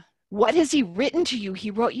 Yeah. What has he written to you?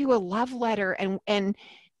 He wrote you a love letter, and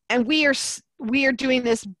we are doing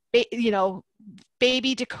this,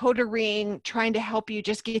 baby decoder ring, trying to help you,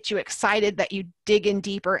 just get you excited that you dig in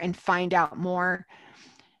deeper and find out more,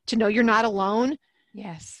 to know you're not alone.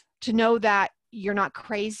 Yes. To know that you're not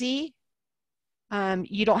crazy.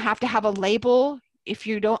 You don't have to have a label. If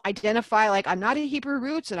you don't identify, like, I'm not a Hebrew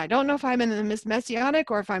roots and I don't know if I'm in the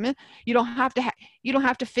Messianic or if I'm in, you don't have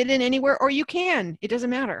to fit in anywhere, or you can. It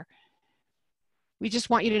doesn't matter. We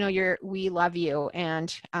just want you to know we love you.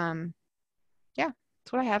 And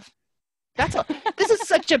that's what I have. This is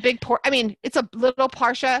such a big it's a little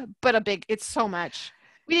parsha, but it's so much.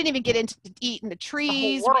 We didn't even get into eating the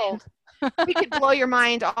trees. The whole world. We could blow your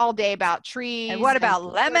mind all day about trees. And what about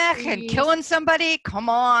Lamech and killing somebody? Come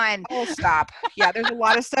on. Oh, stop. Yeah, there's a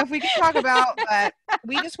lot of stuff we could talk about, but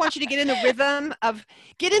we just want you to get in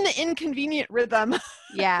the inconvenient rhythm.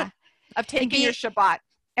 Yeah. Of taking your Shabbat.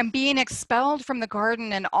 And being expelled from the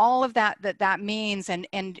garden and all of that means, and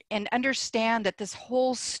understand that this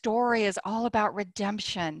whole story is all about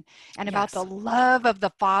redemption and about the love of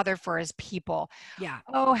the Father for his people. Yeah.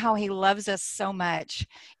 Oh, how he loves us so much.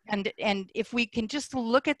 And if we can just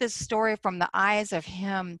look at this story from the eyes of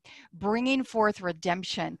him bringing forth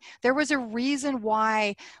redemption, there was a reason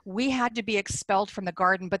why we had to be expelled from the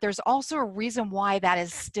garden, but there's also a reason why that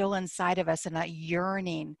is still inside of us, and that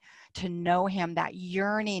yearning to know him, that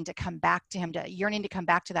yearning to come back to him, yearning to come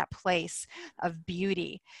back to that place of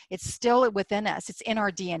beauty. It's still within us. It's in our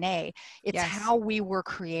DNA. It's how we were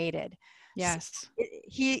created. Yes. So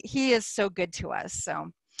he is so good to us.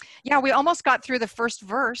 So yeah, we almost got through the first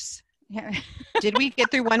verse. Did we get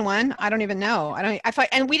through 1:1? I don't even know.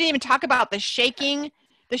 And we didn't even talk about the shaking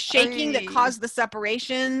that caused the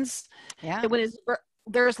separations. Yeah.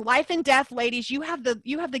 There's life and death, ladies. You have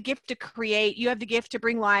the gift to create. You have the gift to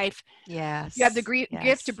bring life. Yes. You have the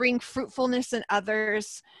gift to bring fruitfulness in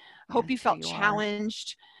others. Hope you felt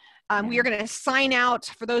challenged. We are going to sign out.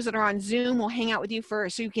 For those that are on Zoom, we'll hang out with you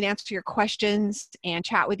so you can answer your questions and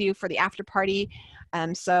chat with you for the after party.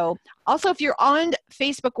 So also, if you're on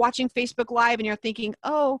Facebook, watching Facebook Live, and you're thinking,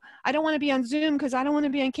 oh, I don't want to be on Zoom because I don't want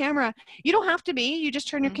to be on camera. You don't have to be. You just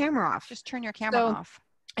turn your camera off. Just turn your camera off.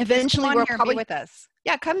 Eventually, we'll probably be with us.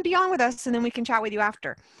 Yeah, come be on with us, and then we can chat with you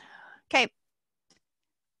after. Okay.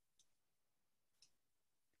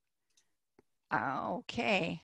 Okay.